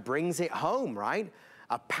kind of brings it home, right?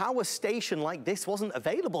 A power station like this wasn't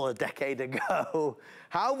available a decade ago.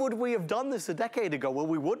 How would we have done this a decade ago? Well,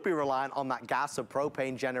 we would be reliant on that gas or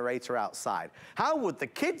propane generator outside. How would the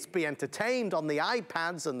kids be entertained on the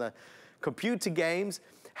iPads and the computer games?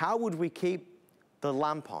 How would we keep the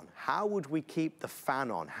lamp on? How would we keep the fan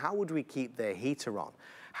on? How would we keep the heater on?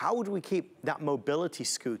 How would we keep that mobility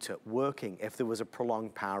scooter working if there was a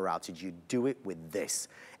prolonged power outage? You do it with this.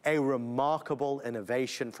 A remarkable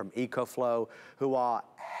innovation from EcoFlow, who are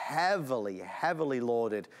heavily, heavily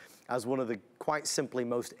lauded as one of the, quite simply,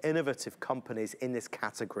 most innovative companies in this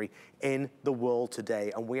category in the world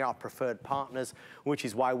today. And we are preferred partners, which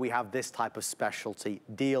is why we have this type of specialty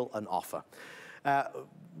deal and offer.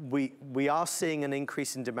 We are seeing an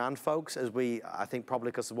increase in demand, folks, I think probably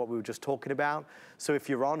because of what we were just talking about. So if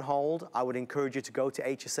you're on hold, I would encourage you to go to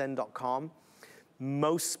hsn.com.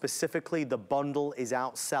 Most specifically, the bundle is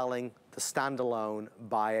outselling the standalone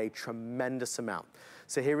by a tremendous amount.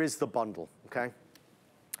 So here is the bundle, okay?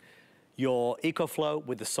 your EcoFlow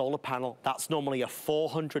with the solar panel, that's normally a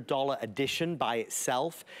 $400 addition by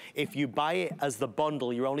itself. If you buy it as the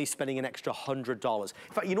bundle, you're only spending an extra $100.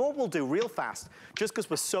 In fact, you know what we'll do real fast, just because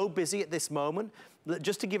we're so busy at this moment,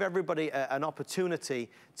 just to give everybody an opportunity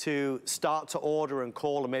to start to order and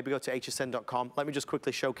call and maybe go to hsn.com, let me just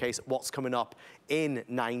quickly showcase what's coming up in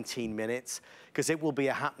 19 minutes, because it will be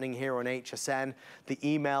happening here on HSN. The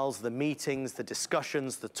emails, the meetings, the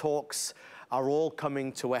discussions, the talks are all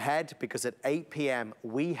coming to a head, because at 8 p.m.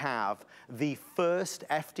 we have the first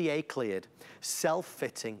FDA-cleared,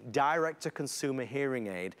 self-fitting, direct-to-consumer hearing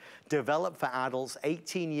aid developed for adults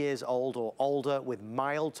 18 years old or older with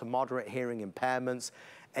mild to moderate hearing impairments,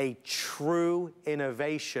 a true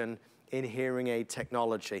innovation in hearing aid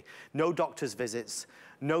technology. No doctor's visits,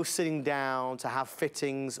 no sitting down to have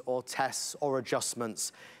fittings or tests or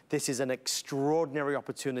adjustments. This is an extraordinary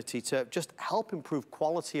opportunity to just help improve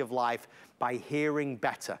quality of life by hearing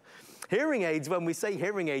better. Hearing aids, when we say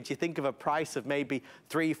hearing aids, you think of a price of maybe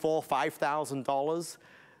 $3,000, $4,000, $5,000.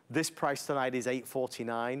 This price tonight is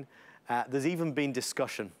 $849. There's even been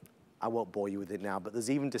discussion, I won't bore you with it now, but there's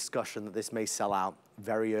even discussion that this may sell out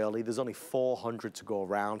very early. There's only 400 to go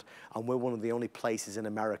around, and we're one of the only places in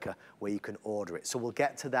America where you can order it. So we'll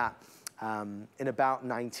get to that in about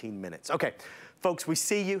 19 minutes. Okay, folks, we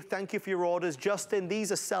see you. Thank you for your orders. Justin,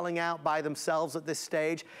 these are selling out by themselves at this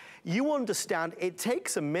stage. You understand it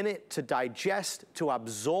takes a minute to digest, to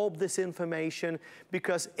absorb this information,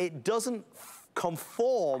 because it doesn't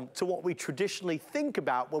conform to what we traditionally think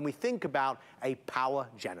about when we think about a power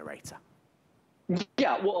generator.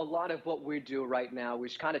 Yeah, well, a lot of what we do right now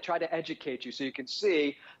is kind of try to educate you so you can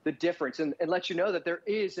see the difference and let you know that there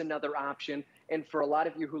is another option. And for a lot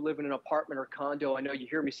of you who live in an apartment or condo, I know you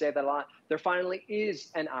hear me say that a lot, there finally is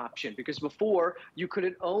an option, because before you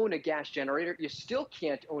couldn't own a gas generator. You still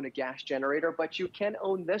can't own a gas generator, but you can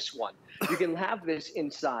own this one. You can have this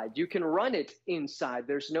inside. You can run it inside.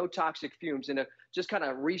 There's no toxic fumes. And to just kind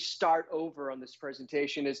of restart over on this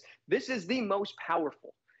presentation, this is the most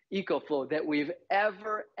powerful EcoFlow that we've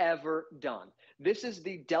ever done. This is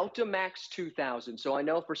the Delta Max 2000. So I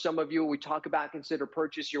know for some of you, we talk about consider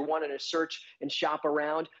purchase, you're wanting to search and shop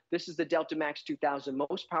around. This is the Delta Max 2000,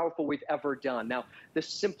 most powerful we've ever done. Now, the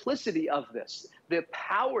simplicity of this, the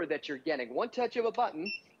power that you're getting, one touch of a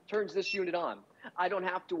button turns this unit on. I don't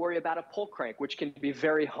have to worry about a pull crank, which can be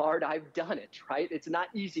very hard. I've done it, right? It's not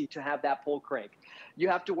easy to have that pull crank. You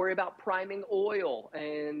have to worry about priming oil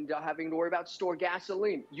and having to worry about store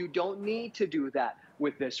gasoline. You don't need to do that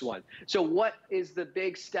with this one. So what is the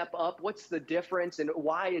big step up? What's the difference, and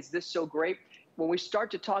why is this so great? When we start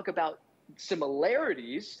to talk about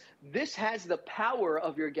similarities, this has the power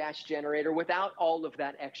of your gas generator without all of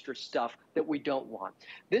that extra stuff that we don't want.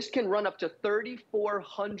 This can run up to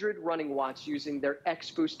 3,400 running watts using their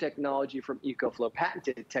X-Boost technology from EcoFlow,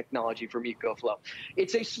 patented technology from EcoFlow.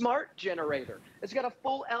 It's a smart generator. It's got a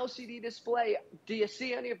full LCD display. Do you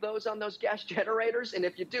see any of those on those gas generators? And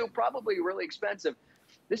if you do, probably really expensive.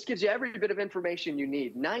 This gives you every bit of information you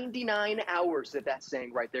need. 99 hours that's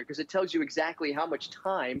saying right there, because it tells you exactly how much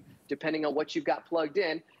time, depending on what you've got plugged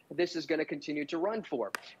in, this is going to continue to run for.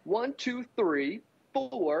 1, 2, 3,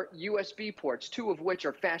 4 USB ports, 2 of which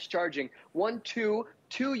are fast charging. 1, 2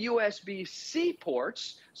 USB-C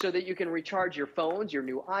ports so that you can recharge your phones, your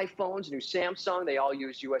new iPhones, new Samsung. They all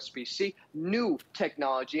use USB-C. New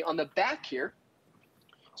technology on the back here.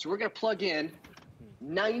 So we're going to plug in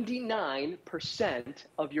 99%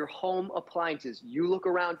 of your home appliances. You look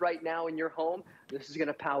around right now in your home, this is going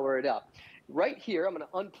to power it up. Right here, I'm going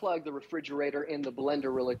to unplug the refrigerator and the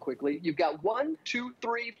blender really quickly. You've got 1, 2,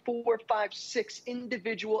 3, 4, 5, 6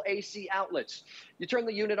 individual AC outlets. You turn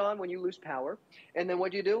the unit on when you lose power, and then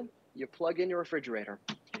what do? You plug in your refrigerator.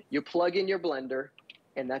 You plug in your blender,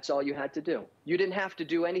 and that's all you had to do. You didn't have to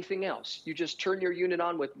do anything else. You just turn your unit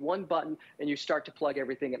on with one button and you start to plug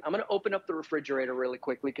everything in. I'm gonna open up the refrigerator really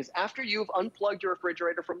quickly, because after you've unplugged your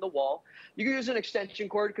refrigerator from the wall, you can use an extension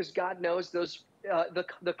cord, because God knows those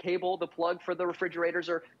the cable, the plug for the refrigerators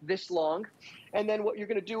are this long. And then what you're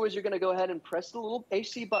gonna do is you're gonna go ahead and press the little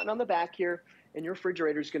AC button on the back here, and your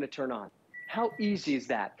refrigerator is gonna turn on. How easy is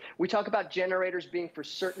that? We talk about generators being for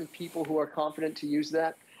certain people who are confident to use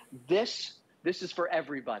that. This is for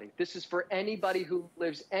everybody. This is for anybody who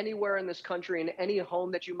lives anywhere in this country, in any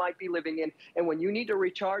home that you might be living in. And when you need to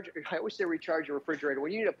recharge, I always say recharge your refrigerator.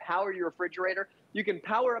 When you need to power your refrigerator, you can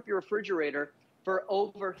power up your refrigerator for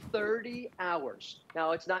over 30 hours.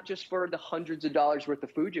 Now, it's not just for the hundreds of dollars worth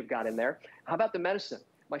of food you've got in there. How about the medicine?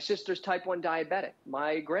 My sister's type 1 diabetic,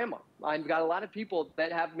 my grandma. I've got a lot of people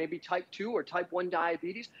that have maybe type 2 or type 1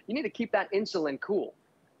 diabetes. You need to keep that insulin cool.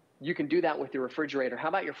 You can do that with your refrigerator. How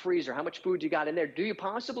about your freezer? How much food you got in there? Do you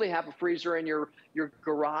possibly have a freezer in your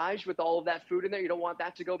garage with all of that food in there? You don't want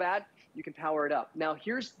that to go bad? You can power it up. Now,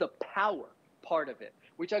 here's the power part of it.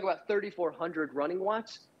 We talk about 3,400 running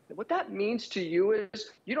watts. What that means to you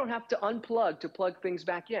is you don't have to unplug to plug things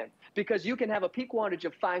back in, because you can have a peak wattage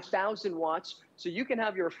of 5,000 watts. So you can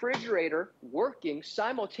have your refrigerator working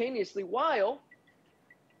simultaneously while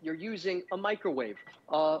you're using a microwave,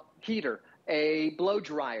 a heater, a blow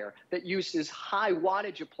dryer that uses high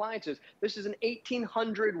wattage appliances. This is an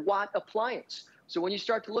 1,800 watt appliance. So when you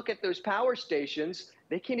start to look at those power stations,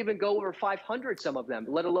 they can't even go over 500, some of them,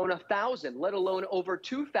 let alone 1,000, let alone over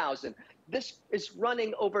 2,000. This is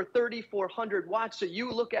running over 3,400 watts. So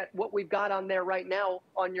you look at what we've got on there right now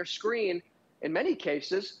on your screen. In many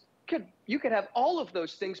cases, you could have all of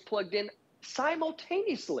those things plugged in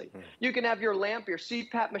simultaneously. You can have your lamp, your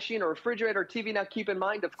CPAP machine, or refrigerator, or TV. Now, keep in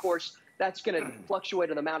mind, of course, that's going to fluctuate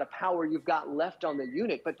in the amount of power you've got left on the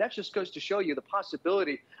unit, but that just goes to show you the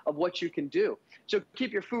possibility of what you can do. So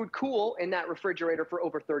keep your food cool in that refrigerator for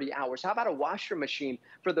over 30 hours. How about a washer machine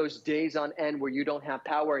for those days on end where you don't have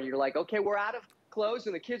power and you're like, okay, we're out of clothes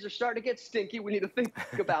and the kids are starting to get stinky. We need to think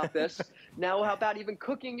about this. Now, how about even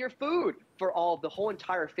cooking your food for the whole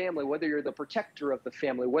entire family, whether you're the protector of the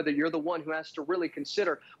family, whether you're the one who has to really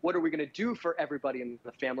consider what are we going to do for everybody in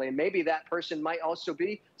the family. And maybe that person might also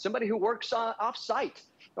be somebody who works off-site.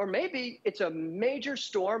 Or maybe it's a major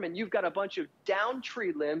storm and you've got a bunch of down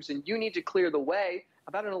tree limbs and you need to clear the way.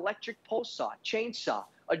 About an electric pole saw, chainsaw,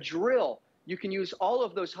 a drill. You can use all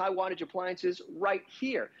of those high wattage appliances right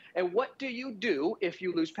here. And what do you do if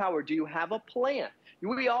you lose power? Do you have a plan?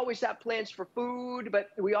 We always have plans for food, but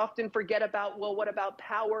we often forget about, well, what about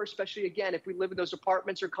power? Especially, again, if we live in those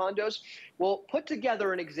apartments or condos. Well, put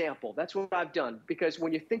together an example. That's what I've done. Because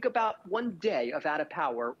when you think about one day of out of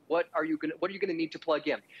power, what are you going to need to plug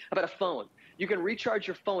in? How about a phone? You can recharge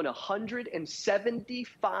your phone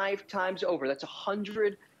 175 times over. That's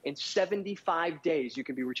 175 days you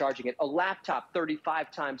can be recharging it. A laptop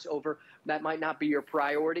 35 times over. That might not be your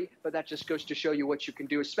priority, but that just goes to show you what you can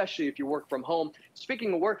do, especially if you work from home.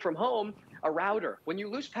 Speaking of work from home, a router. When you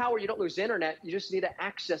lose power, you don't lose internet. You just need to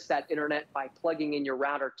access that internet by plugging in your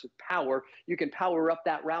router to power. You can power up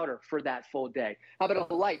that router for that full day. How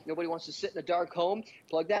about a light? Nobody wants to sit in a dark home.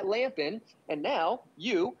 Plug that lamp in, and now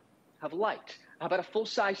you have light. How about a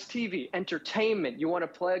full-size TV? Entertainment. You want to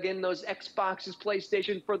plug in those Xboxes,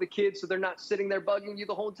 PlayStation for the kids so they're not sitting there bugging you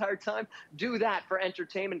the whole entire time? Do that for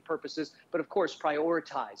entertainment purposes, but of course,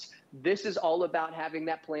 prioritize. This is all about having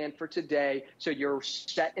that plan for today so you're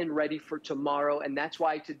set and ready for tomorrow, and that's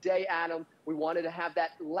why today, Adam, we wanted to have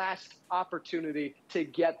that last opportunity to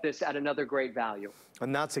get this at another great value.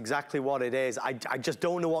 And that's exactly what it is. I just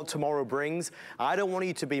don't know what tomorrow brings. I don't want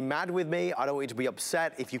you to be mad with me. I don't want you to be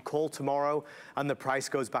upset if you call tomorrow and the price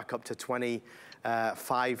goes back up to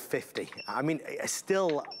 $25.50. I mean,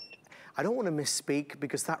 still, I don't want to misspeak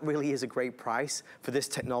because that really is a great price for this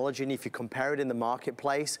technology. And if you compare it in the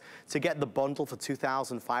marketplace, to get the bundle for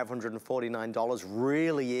 $2,549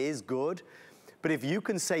 really is good. But if you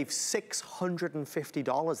can save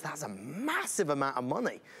 $650, that's a massive amount of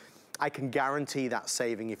money. I can guarantee that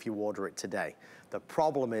saving if you order it today. The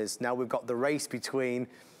problem is now we've got the race between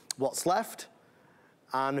what's left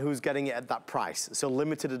and who's getting it at that price. So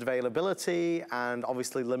limited availability and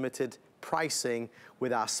obviously limited pricing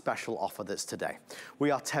with our special offer that's today.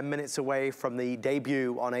 We are 10 minutes away from the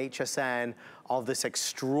debut on HSN of this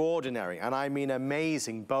extraordinary, and I mean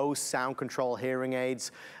amazing, Bose sound control hearing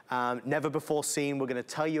aids. Never before seen. We're gonna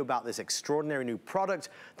tell you about this extraordinary new product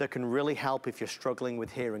that can really help if you're struggling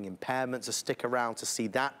with hearing impairments. So stick around to see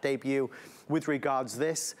that debut. With regards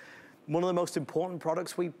this, one of the most important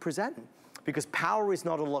products we present, because power is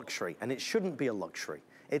not a luxury, and it shouldn't be a luxury.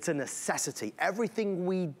 It's a necessity. Everything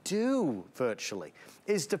we do virtually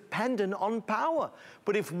is dependent on power.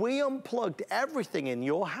 But if we unplugged everything in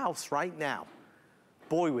your house right now,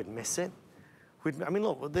 boy, we'd miss it. I mean,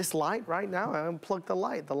 look, with this light right now, I unplug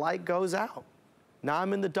the light goes out. Now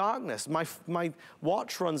I'm in the darkness. My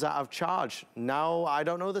watch runs out of charge. Now I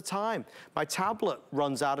don't know the time. My tablet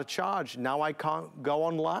runs out of charge. Now I can't go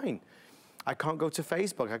online. I can't go to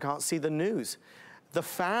Facebook. I can't see the news. The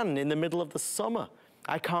fan in the middle of the summer,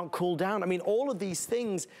 I can't cool down. I mean, all of these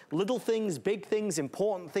things, little things, big things,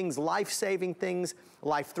 important things, life-saving things,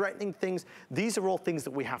 life-threatening things, these are all things that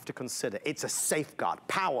we have to consider. It's a safeguard,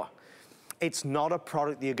 power. It's not a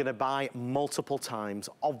product that you're gonna buy multiple times,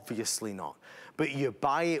 obviously not. But you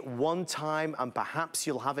buy it one time and perhaps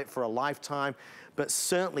you'll have it for a lifetime, but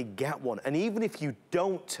certainly get one. And even if you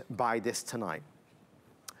don't buy this tonight,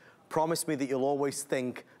 promise me that you'll always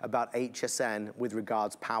think about HSN with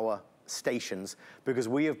regards power stations, because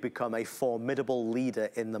we have become a formidable leader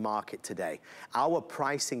in the market today. Our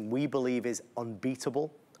pricing, we believe, is unbeatable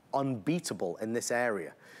in this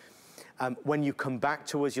area. When you come back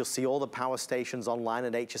to us, you'll see all the power stations online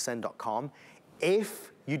at hsn.com.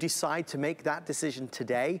 If you decide to make that decision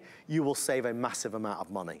today, you will save a massive amount of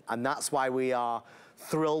money. And that's why we are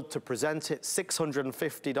thrilled to present it.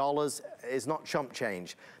 $650 is not chump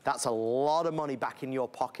change. That's a lot of money back in your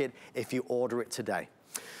pocket if you order it today.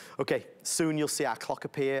 Okay, soon you'll see our clock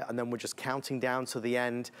appear, and then we're just counting down to the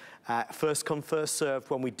end. First come, first served.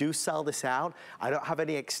 When we do sell this out, I don't have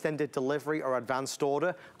any extended delivery or advanced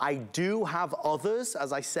order. I do have others,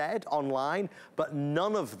 as I said, online, but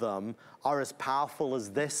none of them are as powerful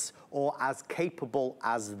as this or as capable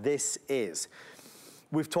as this is.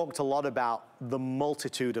 We've talked a lot about the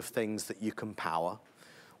multitude of things that you can power.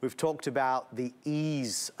 We've talked about the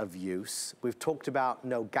ease of use. We've talked about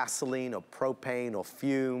no gasoline or propane or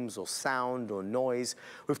fumes or sound or noise.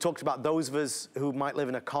 We've talked about those of us who might live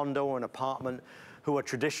in a condo or an apartment who a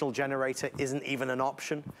traditional generator isn't even an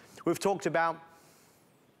option. We've talked about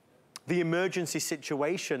the emergency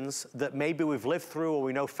situations that maybe we've lived through, or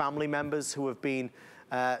we know family members who have been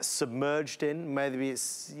submerged in. Maybe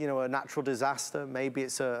it's, you know, a natural disaster. Maybe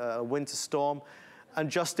it's a winter storm. And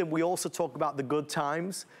Justin, we also talk about the good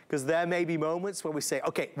times, because there may be moments where we say,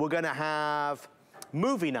 okay, we're gonna have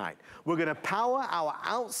movie night. We're gonna power our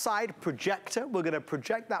outside projector. We're gonna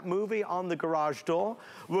project that movie on the garage door.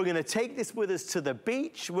 We're gonna take this with us to the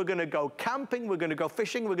beach. We're gonna go camping. We're gonna go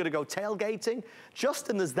fishing. We're gonna go tailgating.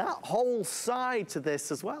 Justin, there's that whole side to this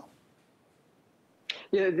as well.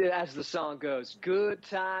 Yeah, as the song goes, good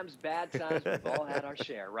times, bad times, we've all had our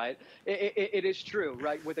share, right? It is true,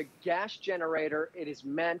 right? With a gas generator, it is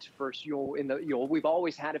meant for, we've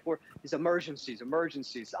always had it for these emergencies.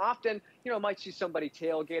 Often, might see somebody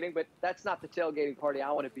tailgating, but that's not the tailgating party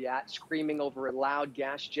I want to be at, screaming over a loud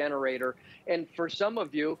gas generator. And for some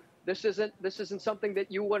of you, this isn't something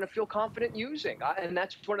that you want to feel confident using. And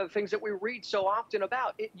that's one of the things that we read so often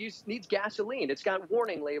about. It needs gasoline. It's got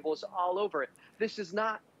warning labels all over it. This is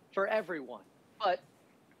not for everyone, but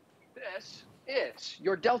this is.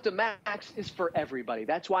 Your Delta Max is for everybody.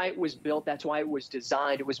 That's why it was built. That's why it was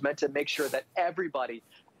designed. It was meant to make sure that everybody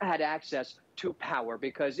had access to power,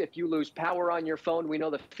 because if you lose power on your phone, we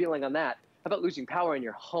know the feeling on that. How about losing power in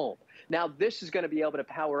your home? Now, this is going to be able to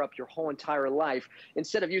power up your whole entire life.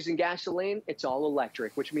 Instead of using gasoline, it's all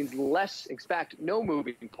electric, which means less, in fact, no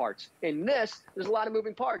moving parts. In this, there's a lot of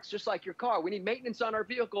moving parts, just like your car. We need maintenance on our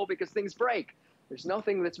vehicle because things break. There's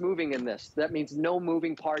nothing that's moving in this. That means no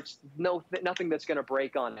moving parts, nothing that's going to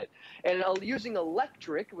break on it. And using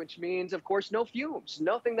electric, which means, of course, no fumes,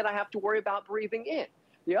 nothing that I have to worry about breathing in.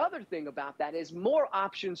 The other thing about that is more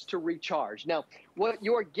options to recharge. Now, what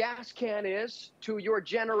your gas can is to your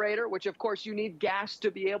generator, which of course you need gas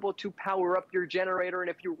to be able to power up your generator.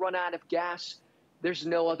 And if you run out of gas, there's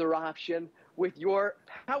no other option. With your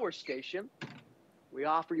power station, we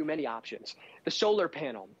offer you many options. The solar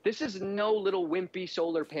panel. This is no little wimpy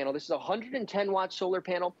solar panel. This is a 110-watt solar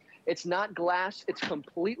panel. It's not glass. It's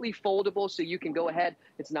completely foldable, so you can go ahead.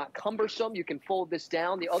 It's not cumbersome. You can fold this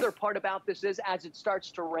down. The other part about this is, as it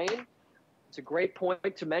starts to rain, it's a great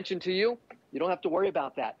point to mention to you. You don't have to worry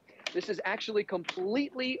about that. This is actually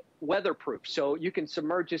completely weatherproof, so you can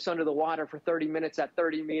submerge this under the water for 30 minutes at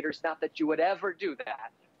 30 meters. Not that you would ever do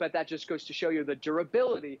that, but that just goes to show you the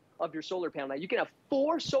durability of your solar panel. Now, you can have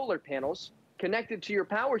 4 solar panels connected to your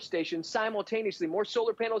power station simultaneously. More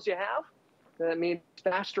solar panels you have, that means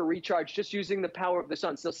faster recharge just using the power of the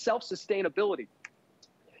sun. So self-sustainability.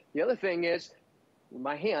 The other thing is,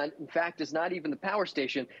 my hand, in fact, is not even the power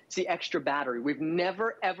station. It's the extra battery. We've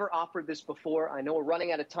never, ever offered this before. I know we're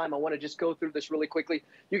running out of time. I want to just go through this really quickly.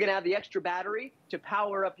 You can have the extra battery to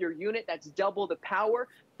power up your unit. That's double the power.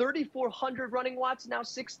 3,400 running watts, now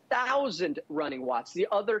 6,000 running watts. The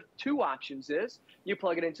other 2 options is you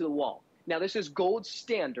plug it into the wall. Now, this is gold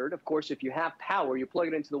standard. Of course, if you have power, you plug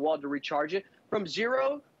it into the wall to recharge it from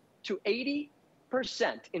 0 to 80%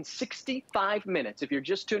 in 65 minutes. If you're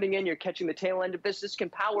just tuning in, you're catching the tail end of this. This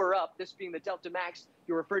can power up, this being the Delta Max,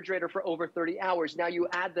 your refrigerator for over 30 hours. Now you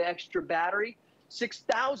add the extra battery,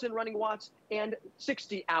 6,000 running watts and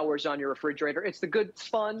 60 hours on your refrigerator. It's the good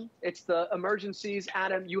fun. It's the emergencies.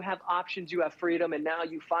 Adam, you have options, you have freedom, and now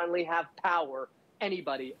you finally have power,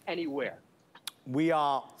 anybody, anywhere. We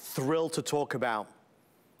are thrilled to talk about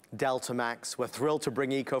Delta Max. We're thrilled to bring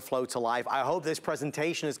EcoFlow to life. I hope this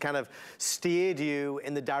presentation has kind of steered you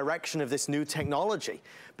in the direction of this new technology,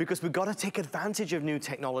 because we've got to take advantage of new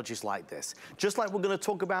technologies like this. Just like we're going to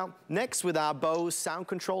talk about next with our Bose sound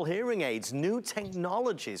control hearing aids, new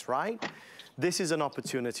technologies, right? This is an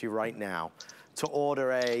opportunity right now to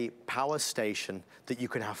order a power station that you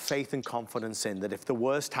can have faith and confidence in, that if the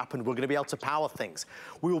worst happened, we're gonna be able to power things.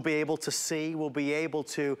 We will be able to see, we'll be able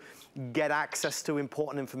to get access to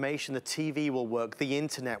important information. The TV will work, the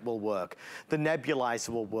internet will work, the nebulizer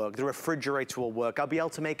will work, the refrigerator will work. I'll be able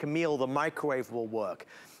to make a meal, the microwave will work.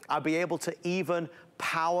 I'll be able to even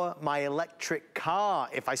power my electric car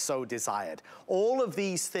if I so desired. All of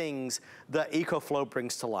these things that EcoFlow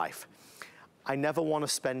brings to life. I never wanna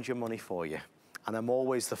spend your money for you. And I'm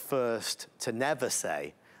always the first to never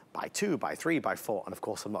say, buy 2, buy 3, buy 4. And of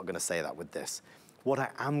course, I'm not gonna say that with this. What I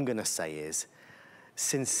am gonna say is,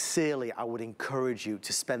 sincerely, I would encourage you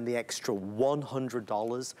to spend the extra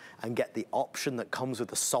 $100 and get the option that comes with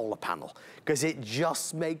the solar panel, because it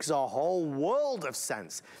just makes a whole world of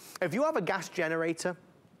sense. If you have a gas generator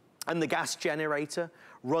and the gas generator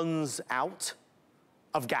runs out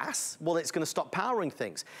of gas, well, it's gonna stop powering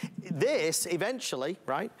things. This, eventually,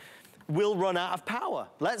 right, will run out of power.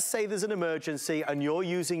 Let's say there's an emergency and you're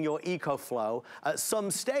using your EcoFlow. At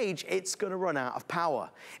some stage, it's gonna run out of power.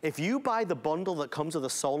 If you buy the bundle that comes with a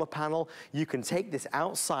solar panel, you can take this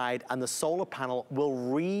outside and the solar panel will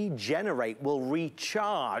regenerate, will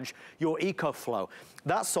recharge your EcoFlow.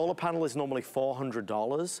 That solar panel is normally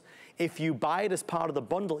 $400. If you buy it as part of the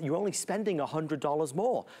bundle, you're only spending $100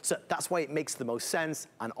 more. So that's why it makes the most sense,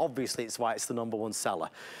 and obviously it's why it's the #1 seller.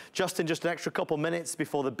 Justin, just an extra couple minutes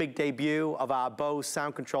before the big debut of our Bose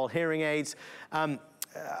sound control hearing aids.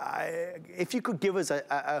 If you could give us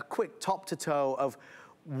a quick top to toe of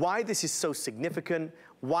why this is so significant,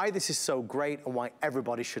 why this is so great, and why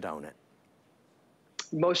everybody should own it.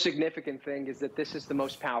 Most significant thing is that this is the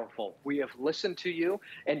most powerful. We have listened to you,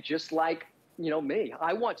 and just like me,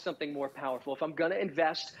 I want something more powerful. If I'm gonna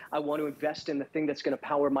invest, I want to invest in the thing that's gonna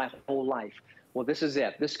power my whole life. Well, this is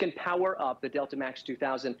it. This can power up the Delta Max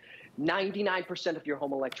 2000, 99% of your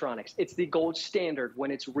home electronics. It's the gold standard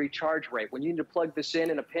when it's recharge rate. When you need to plug this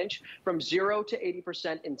in a pinch, from 0 to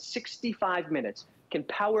 80% in 65 minutes, can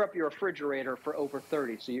power up your refrigerator for over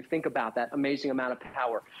 30. So you think about that amazing amount of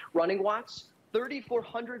power. Running watts,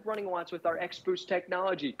 3,400 running watts with our X-Boost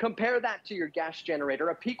technology. Compare that to your gas generator,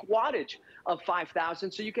 a peak wattage of 5,000,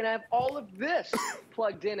 so you can have all of this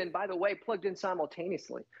plugged in, and by the way, plugged in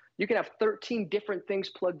simultaneously. You can have 13 different things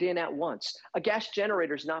plugged in at once. A gas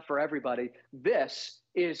generator is not for everybody. This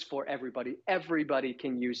is for everybody. Everybody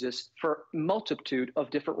can use this for a multitude of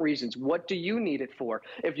different reasons. What do you need it for?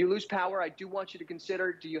 If you lose power, I do want you to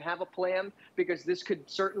consider, do you have a plan? Because this could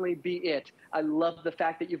certainly be it. I love the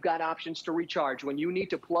fact that you've got options to recharge. When you need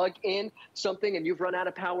to plug in something and you've run out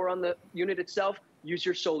of power on the unit itself, use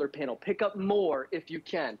your solar panel. Pick up more if you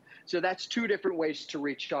can. So that's 2 different ways to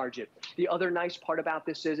recharge it. The other nice part about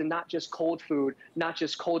this is, and not just cold food, not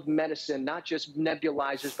just cold medicine, not just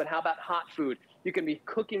nebulizers, but how about hot food? You can be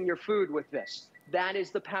cooking your food with this. That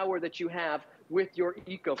is the power that you have with your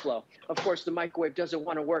EcoFlow. Of course, the microwave doesn't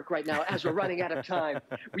want to work right now as we're running out of time.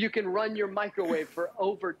 You can run your microwave for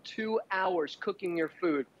over 2 hours cooking your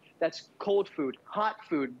food. That's cold food, hot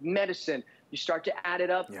food, medicine. You start to add it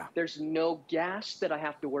up. Yeah. There's no gas that I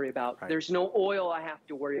have to worry about. Right. There's no oil I have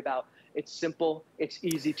to worry about. It's simple, it's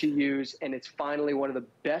easy to use, and it's finally one of the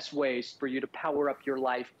best ways for you to power up your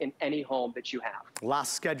life in any home that you have.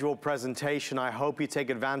 Last scheduled presentation. I hope you take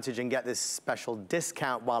advantage and get this special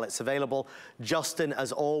discount while it's available. Justin,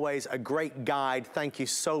 as always, a great guide. Thank you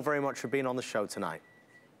so very much for being on the show tonight.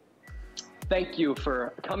 Thank you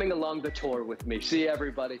for coming along the tour with me. See you,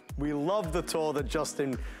 everybody. We love the tour that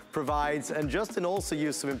Justin provides, and Justin also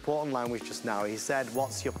used some important language just now. He said,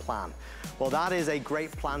 what's your plan? Well, that is a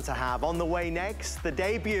great plan to have. On the way next, the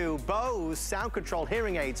debut Bose sound control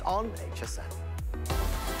hearing aids on HSN.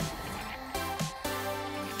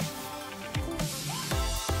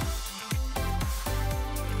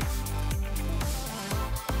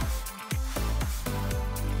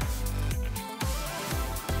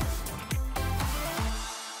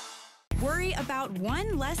 Worry about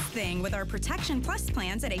one less thing with our Protection Plus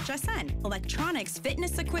plans at HSN. Electronics,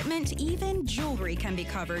 fitness equipment, even jewelry can be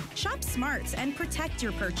covered. Shop smart and protect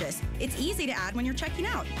your purchase. It's easy to add when you're checking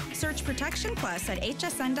out. Search Protection Plus at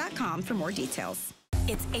hsn.com for more details.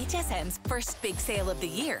 It's HSN's first big sale of the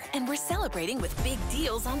year, and we're celebrating with big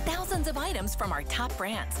deals on thousands of items from our top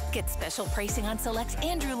brands. Get special pricing on select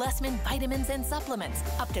Andrew Lessman vitamins and supplements,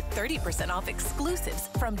 up to 30% off exclusives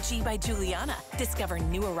from G by Juliana. Discover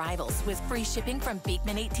new arrivals with free shipping from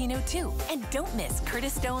Beekman 1802. And don't miss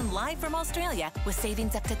Curtis Stone live from Australia with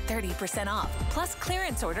savings up to 30% off. Plus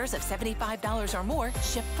clearance orders of $75 or more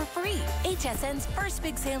shipped for free. HSN's first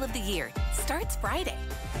big sale of the year starts Friday.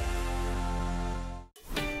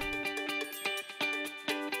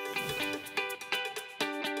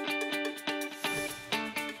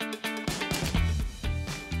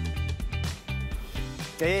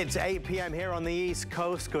 It's 8 p.m. here on the East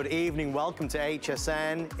Coast. Good evening. Welcome to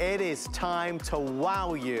HSN. It is time to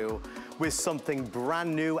wow you with something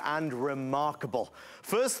brand new and remarkable.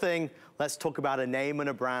 First thing, let's talk about a name and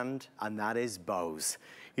a brand, and that is Bose.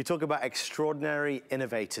 You talk about extraordinary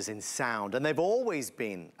innovators in sound, and they've always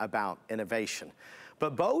been about innovation.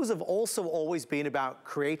 But Bose have also always been about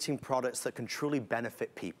creating products that can truly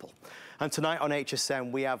benefit people. And tonight on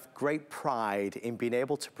HSN, we have great pride in being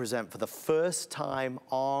able to present for the first time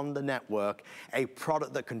on the network a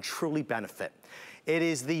product that can truly benefit. It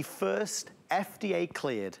is the first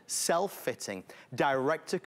FDA-cleared, self-fitting, direct-to